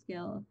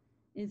timescale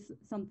is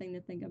something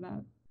to think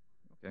about.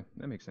 Okay,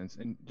 that makes sense.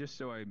 And just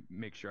so I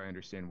make sure I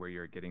understand where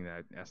you're getting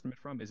that estimate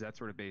from, is that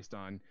sort of based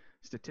on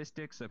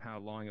statistics of how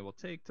long it will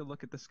take to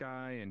look at the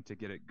sky and to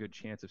get a good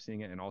chance of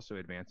seeing it, and also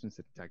advancements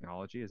in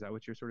technology? Is that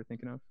what you're sort of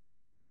thinking of?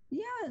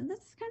 Yeah,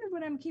 that's kind of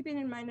what I'm keeping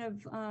in mind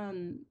of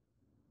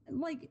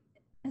like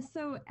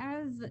so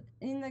as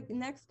in the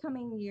next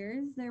coming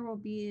years there will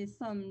be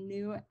some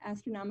new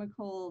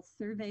astronomical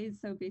surveys,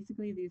 so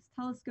basically these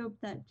telescopes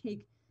that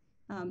take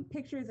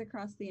pictures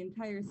across the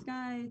entire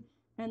sky,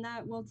 and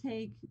that will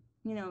take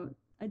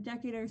a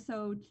decade or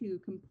so to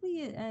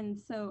complete. And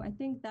so I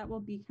think that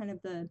will be kind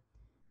of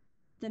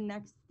the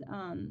next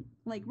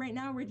like right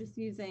now we're just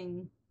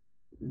using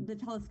the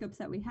telescopes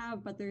that we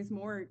have, but there's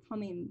more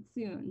coming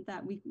soon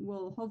that we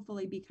will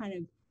hopefully be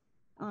kind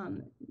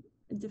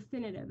of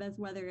definitive as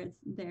whether it's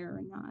there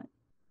or not.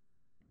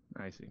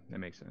 I see. That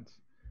makes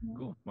sense. Yeah.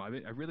 Cool. Well,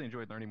 I really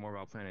enjoyed learning more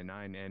about Planet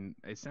 9, and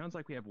it sounds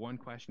like we have one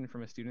question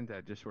from a student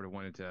that just sort of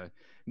wanted to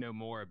know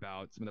more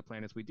about some of the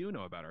planets we do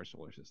know about our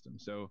solar system.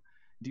 So,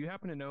 do you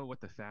happen to know what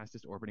the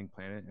fastest orbiting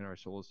planet in our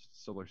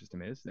solar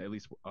system is, at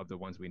least of the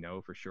ones we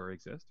know for sure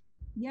exist?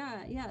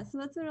 Yeah. So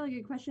that's a really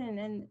good question.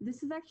 And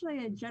this is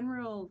actually a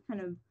general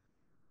kind of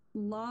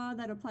law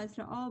that applies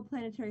to all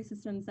planetary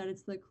systems, that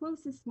it's the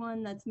closest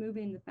one that's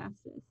moving the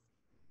fastest.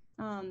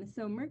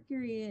 So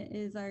Mercury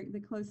is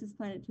the closest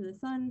planet to the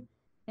sun,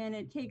 and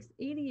it takes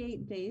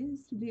 88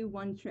 days to do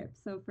one trip.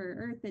 So for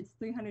Earth, it's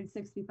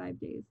 365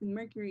 days. And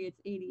Mercury,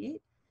 it's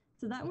 88.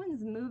 So that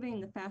one's moving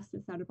the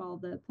fastest out of all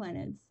the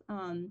planets.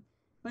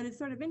 But it's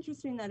sort of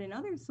interesting that in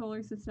other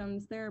solar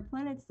systems, there are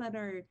planets that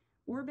are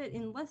orbit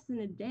in less than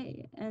a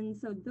day. And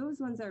so those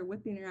ones are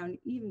whipping around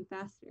even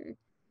faster.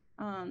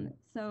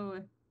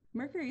 So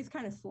Mercury is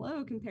kind of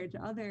slow compared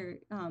to other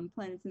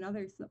planets in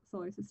other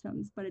solar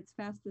systems, but it's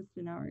fastest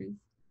in ours.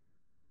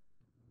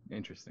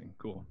 Interesting.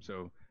 Cool.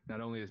 So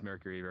not only is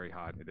Mercury very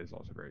hot, it is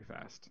also very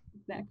fast.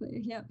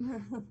 Exactly. Yep.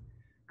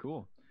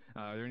 Cool.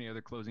 Are there any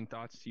other closing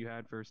thoughts you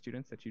had for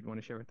students that you'd want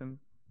to share with them?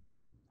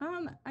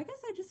 I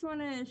guess I just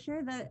want to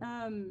share that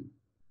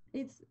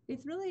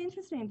it's really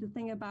interesting to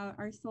think about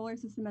our solar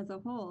system as a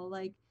whole.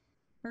 Like,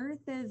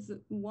 Earth is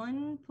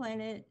one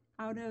planet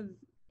out of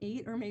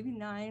 8 or maybe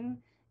 9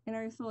 in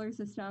our solar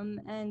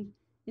system, and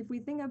if we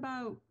think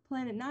about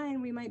planet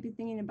 9, we might be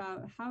thinking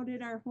about how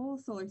did our whole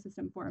solar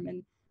system form,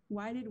 and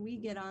why did we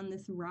get on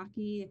this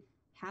rocky,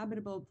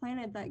 habitable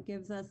planet that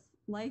gives us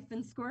life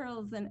and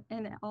squirrels and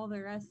all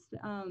the rest.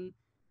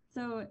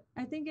 So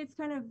I think it's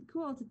kind of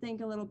cool to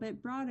think a little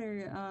bit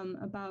broader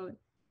about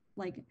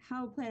like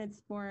how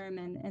planets form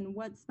and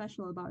what's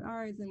special about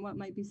ours and what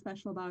might be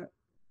special about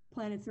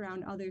planets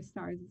around other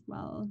stars as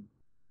well.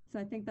 So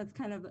I think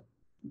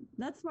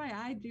that's why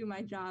I do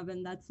my job,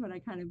 and that's what I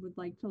kind of would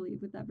like to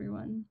leave with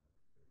everyone.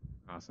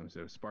 Awesome.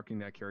 So sparking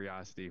that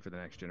curiosity for the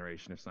next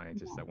generation of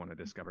scientists that want to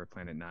discover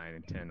Planet 9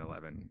 and 10,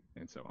 11,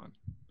 and so on.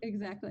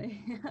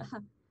 Exactly.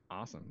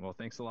 Awesome. Well,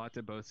 thanks a lot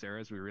to both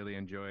Sarahs. We really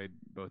enjoyed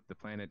both the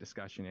planet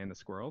discussion and the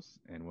squirrels,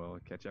 and we'll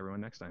catch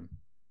everyone next time.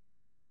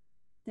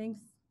 Thanks.